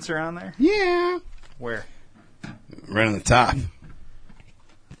have the answer on there? Yeah. Where? Right on the top.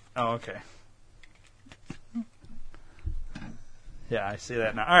 Oh, okay. Yeah, I see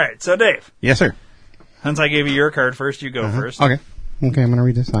that now. All right, so Dave, Yes, sir. since I gave you your card first, you go first. Okay. Okay, I'm going to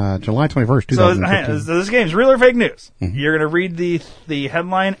read this. July 21st, So 2015. this game's real or fake news. You're going to read the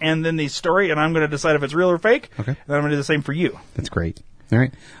headline and then the story, and I'm going to decide if it's real or fake. Okay. And then I'm going to do the same for you. That's great. All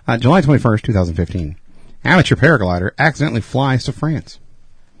right. July 21st, 2015. Amateur paraglider accidentally flies to France.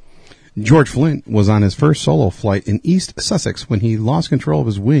 George Flint was on his first solo flight in East Sussex when he lost control of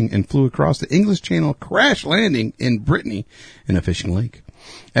his wing and flew across the English Channel, crash landing in Brittany in a fishing lake.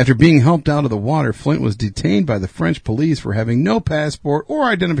 After being helped out of the water, Flint was detained by the French police for having no passport or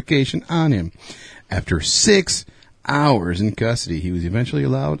identification on him. After 6 hours in custody, he was eventually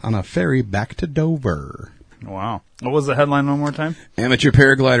allowed on a ferry back to Dover. Wow. What was the headline one more time? Amateur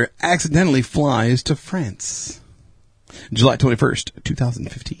paraglider accidentally flies to France. July 21st,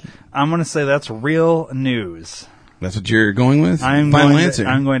 2015. I'm going to say that's real news. That's what you're going with? I'm Final going answer.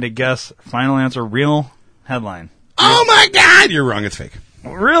 I'm going to guess final answer, real headline. Oh my God! You're wrong. It's fake.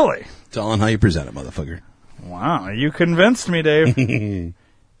 Really? It's all on how you present it, motherfucker. Wow, you convinced me, Dave.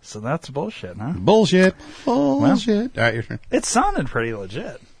 So that's bullshit, huh? Bullshit. Bullshit. All right, your turn. It sounded pretty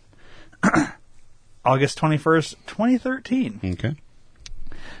legit. August 21st, 2013. Okay.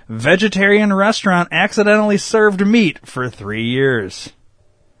 Vegetarian restaurant accidentally served meat for 3 years.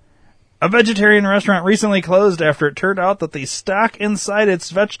 A vegetarian restaurant recently closed after it turned out that the stock inside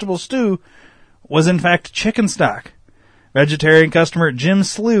its vegetable stew was in fact chicken stock. Vegetarian customer Jim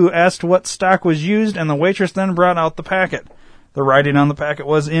Slew asked what stock was used, and the waitress then brought out the packet. The writing on the packet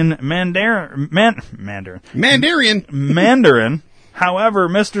was in Mandarin. However,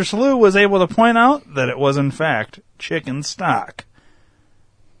 Mr. Slew was able to point out that it was in fact chicken stock.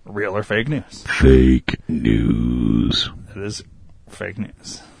 Real or fake news? Fake news. It is fake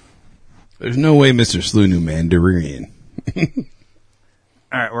news. There's no way Mr. Slew knew Mandarin. All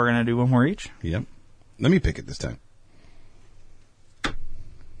right, we're going to do one more each. Yep. Let me pick it this time.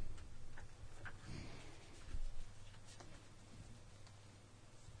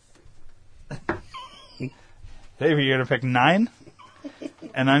 Dave, you're going to pick 9,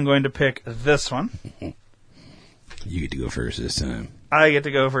 and I'm going to pick this one. You get to go first this time. I get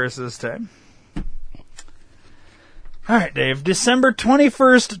to go first this time. All right, Dave. December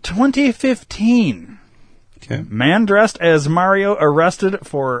 21st, 2015. Okay. Man dressed as Mario arrested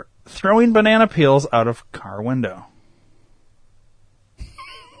for throwing banana peels out of car window.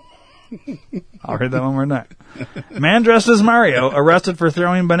 I'll read that one more time. Man dressed as Mario arrested for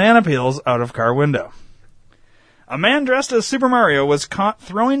throwing banana peels out of car window. A man dressed as Super Mario was caught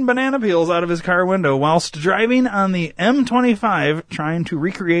throwing banana peels out of his car window whilst driving on the M25 trying to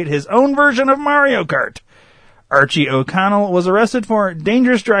recreate his own version of Mario Kart. Archie O'Connell was arrested for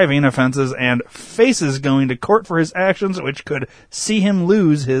dangerous driving offenses and faces going to court for his actions, which could see him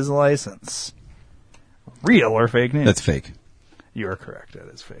lose his license. Real or fake news? That's fake. You are correct. That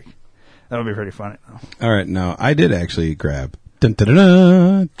is fake. That would be pretty funny, though. All right, now I did actually grab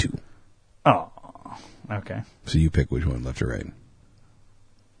 2. Oh, okay. So you pick which one, left or right.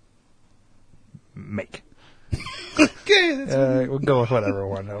 Make. Okay. We'll go with whatever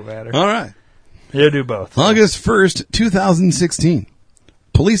one, no matter. All right. You do both. August 1st, 2016.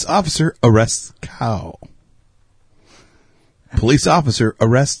 Police officer arrests cow. Police officer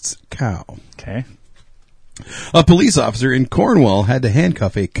arrests cow. Okay. A police officer in Cornwall had to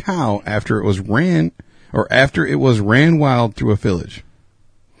handcuff a cow after it was ran wild through a village.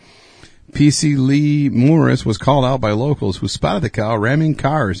 PC Lee Morris was called out by locals who spotted the cow ramming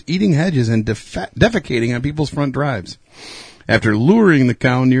cars, eating hedges, and defecating on people's front drives. After luring the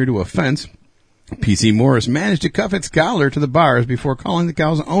cow near to a fence, PC Morris managed to cuff its collar to the bars before calling the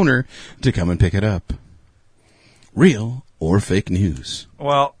cow's owner to come and pick it up. Real or fake news?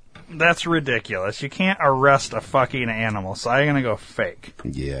 Well, that's ridiculous. You can't arrest a fucking animal, so I'm going to go fake.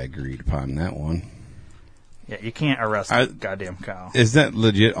 Yeah, agreed upon that one. Yeah, you can't arrest a goddamn cow. Is that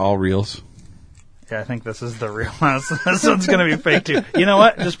legit all reels? Yeah, I think this is the real one. This one's going to be fake, too. You know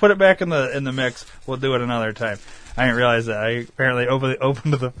what? Just put it back in the mix. We'll do it another time. I didn't realize that. I apparently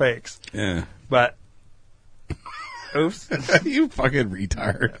opened to the fakes. Yeah. But, oops. You fucking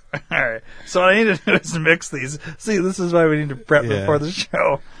retard. All right. So what I need to do is mix these. See, this is why we need to prep before the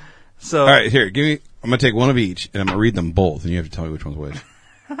show. So, all right, here, I'm going to take one of each, and I'm going to read them both, and you have to tell me which one's which.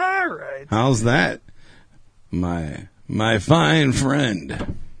 all right. How's that? My fine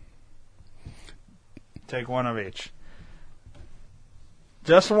friend. Take one of each.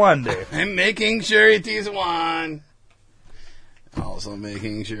 Just one, Dave. I'm making sure it is one. Also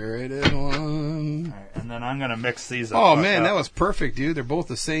making sure it is one. All right, and then I'm going to mix these up. Oh, man, that was perfect, dude. They're both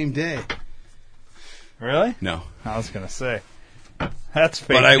the same day. Really? No. I was going to say. That's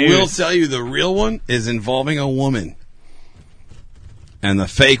fake But I news. will tell you, the real one is involving a woman. And the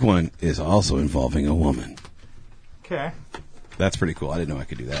fake one is also involving a woman. Okay. That's pretty cool. I didn't know I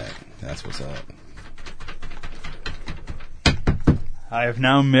could do that. That's what's up. I have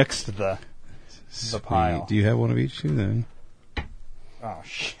now mixed the pile. Do you have one of each too, then? Oh,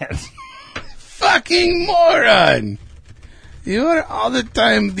 shit. Fucking moron! You are all the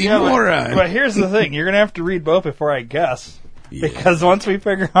time the moron. But here's the thing. You're going to have to read both before I guess. Yeah. Because once we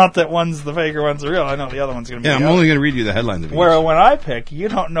figure out that one's the fake or one's the real, I know the other one's going to be Yeah, I'm the other. only going to read you the headlines of each. Where when I pick, you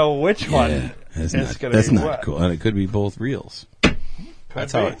don't know which one That's is going to be That's not what. cool. And it could be both reels.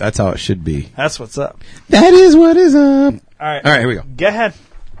 That's be. how it should be. That's what's up. That is what is up. All right. All right, here we go. Go ahead.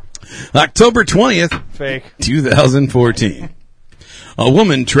 October 20th, Fake. 2014. A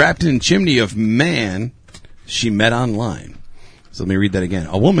woman trapped in chimney of man she met online. So let me read that again.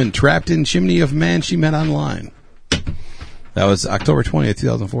 A woman trapped in chimney of man she met online. That was October 20th,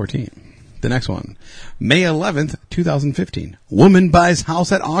 2014. The next one. May 11th, 2015. Woman buys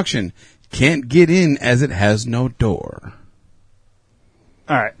house at auction. Can't get in as it has no door.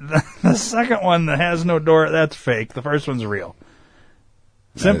 All right. The second one that has no door, that's fake. The first one's real.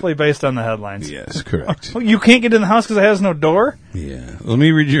 Simply based on the headlines. Yes, correct. You can't get in the house because it has no door? Yeah. Let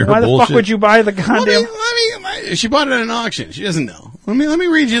me read you her Why the bullshit. fuck would you buy the goddamn... She bought it at an auction. She doesn't know. Let me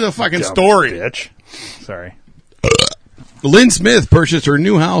read you the fucking Dumb story. Bitch. Sorry. Lynn Smith purchased her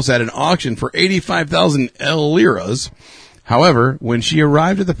new house at an auction for 85,000 liras. However, when she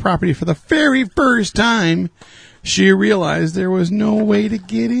arrived at the property for the very first time, she realized there was no way to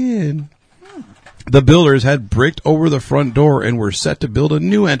get in. The builders had bricked over the front door and were set to build a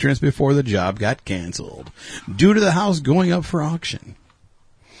new entrance before the job got canceled, due to the house going up for auction.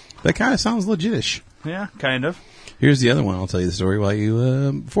 That kind of sounds legitish. Yeah, kind of. Here's the other one. I'll tell you the story while you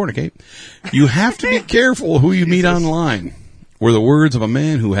fornicate. You have to be careful who you meet online, were the words of a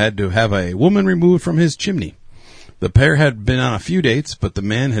man who had to have a woman removed from his chimney. The pair had been on a few dates, but the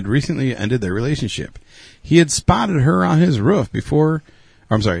man had recently ended their relationship. He had spotted her on his roof before...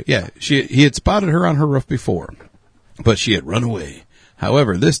 he had spotted her on her roof before, but she had run away.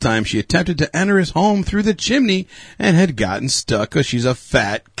 However, this time she attempted to enter his home through the chimney and had gotten stuck because she's a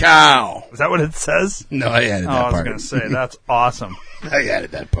fat cow. Is that what it says? No, I added that I was part. going to say, that's awesome. I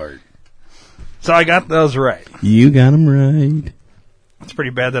added that part. So I got those right. You got them right. It's pretty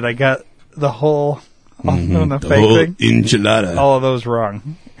bad that I got the whole... the The fake whole thing. enchilada. All of those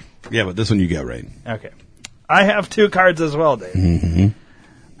wrong. Yeah, but this one you got right. Okay. I have 2 cards as well, Dave.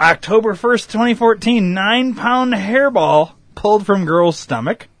 October 1st, 2014, 9-pound hairball pulled from girl's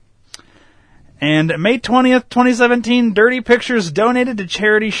stomach. And May 20th, 2017, Dirty Pictures donated to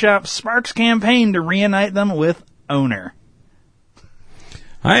charity shop Sparks campaign to reunite them with owner.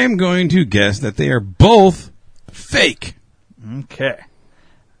 I am going to guess that they are both fake. Okay.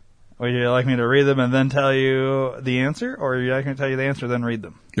 Would you like me to read them and then tell you the answer? Or would you like me to tell you the answer and then read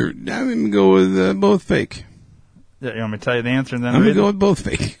them? I'm going to go with both fake. Yeah, you want me to tell you the answer and then I'm read going to go them? with both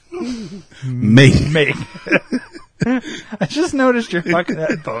fake. Make. Make. I just noticed your fucking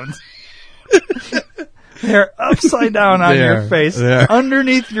headphones. They're upside down on your face,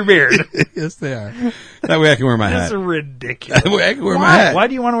 underneath your beard. Yes, they are. That way I can wear my hat. That's ridiculous. That way I can wear Why? my hat. Why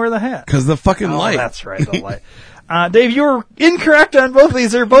do you want to wear the hat? Because the fucking light. That's right, the light. Dave, you were incorrect on both of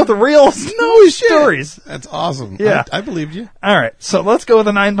these. They're both real stories. That's awesome. Yeah. I believed you. All right, so let's go with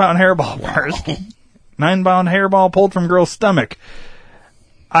the 9-pound hairball first. 9-pound hairball pulled from girl's stomach.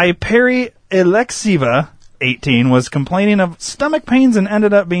 Iperi Alexieva, 18, was complaining of stomach pains and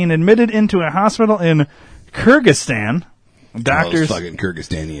ended up being admitted into a hospital in Kyrgyzstan. Those fucking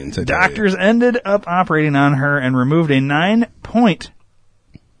Kyrgyzstanians. Doctors ended up operating on her and removed a 9-point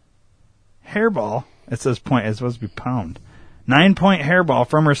hairball. It says point. It's supposed to be pound. 9-point hairball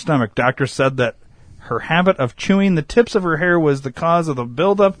from her stomach. Doctors said that her habit of chewing the tips of her hair was the cause of the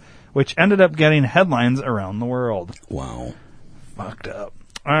buildup, which ended up getting headlines around the world. Wow. Fucked up.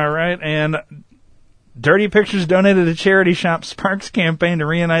 All right, and Dirty Pictures donated to charity shop Sparks campaign to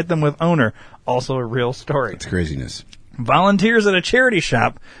reunite them with owner. Also a real story. It's craziness. Volunteers at a charity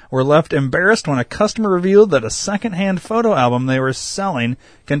shop were left embarrassed when a customer revealed that a second-hand photo album they were selling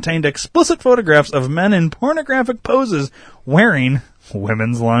contained explicit photographs of men in pornographic poses wearing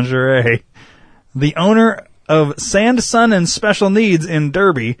women's lingerie. The owner of Sand, Sun, and Special Needs in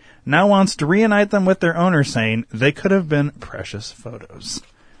Derby now wants to reunite them with their owner, saying they could have been precious photos.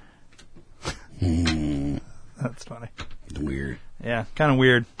 That's funny. Weird. Yeah, kind of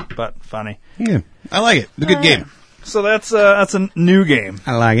weird, but funny. Yeah, I like it. It's a good game. So that's a new game.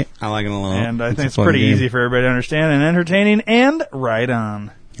 I like it. I like it a lot. And I think it's pretty easy for everybody to understand and entertaining and right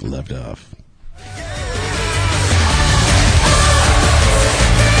on. Left off.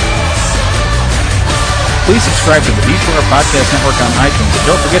 Please subscribe to the D2R Podcast Network on iTunes and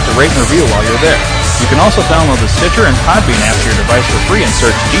don't forget to rate and review while you're there. You can also download the Stitcher and Podbean app to your device for free and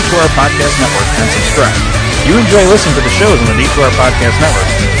search D2R Podcast Network and subscribe. If you enjoy listening to the shows on the D2R Podcast Network,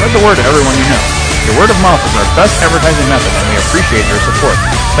 spread the word to everyone you know. Your word of mouth is our best advertising method, and we appreciate your support.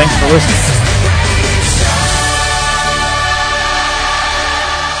 Thanks for listening.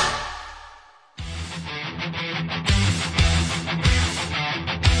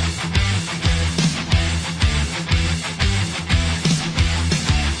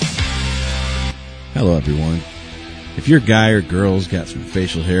 Hello, everyone. If your guy or girl's got some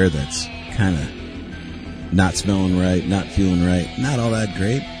facial hair that's kind of not smelling right, not feeling right, not all that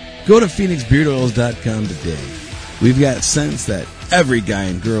great, go to PhoenixBeardOils.com today. We've got scents that every guy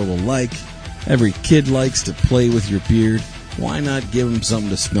and girl will like. Every kid likes to play with your beard. Why not give them something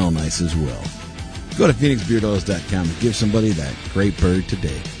to smell nice as well? Go to PhoenixBeardOils.com and give somebody that great bird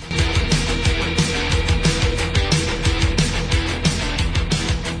today.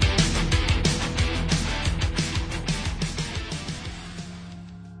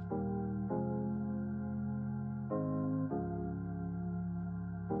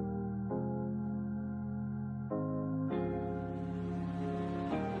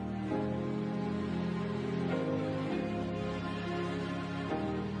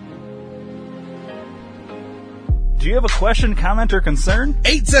 Do you have a question, comment, or concern?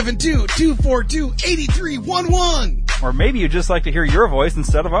 872-242-8311. Or maybe you'd just like to hear your voice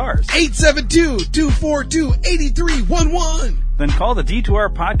instead of ours. 872-242-8311. Then call the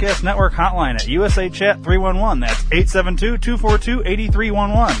D2R Podcast Network hotline at USA Chat 311. That's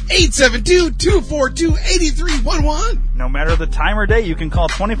 872-242-8311. 872-242-8311. No matter the time or day, you can call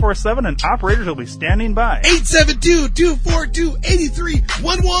 24/7 and operators will be standing by.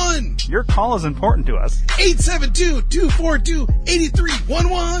 872-242-8311. Your call is important to us.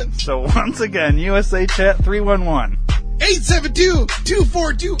 872-242-8311. So once again, USA Chat 311.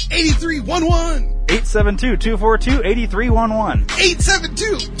 872-242-8311. 872-242-8311.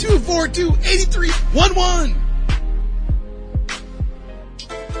 872-242-8311.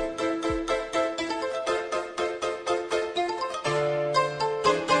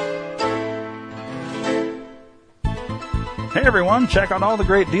 Hey everyone, check out all the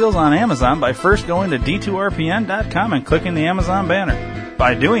great deals on Amazon by first going to D2RPN.com and clicking the Amazon banner.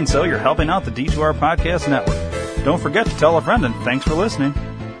 By doing so, you're helping out the D2R Podcast Network. Don't forget to tell a friend, and thanks for listening.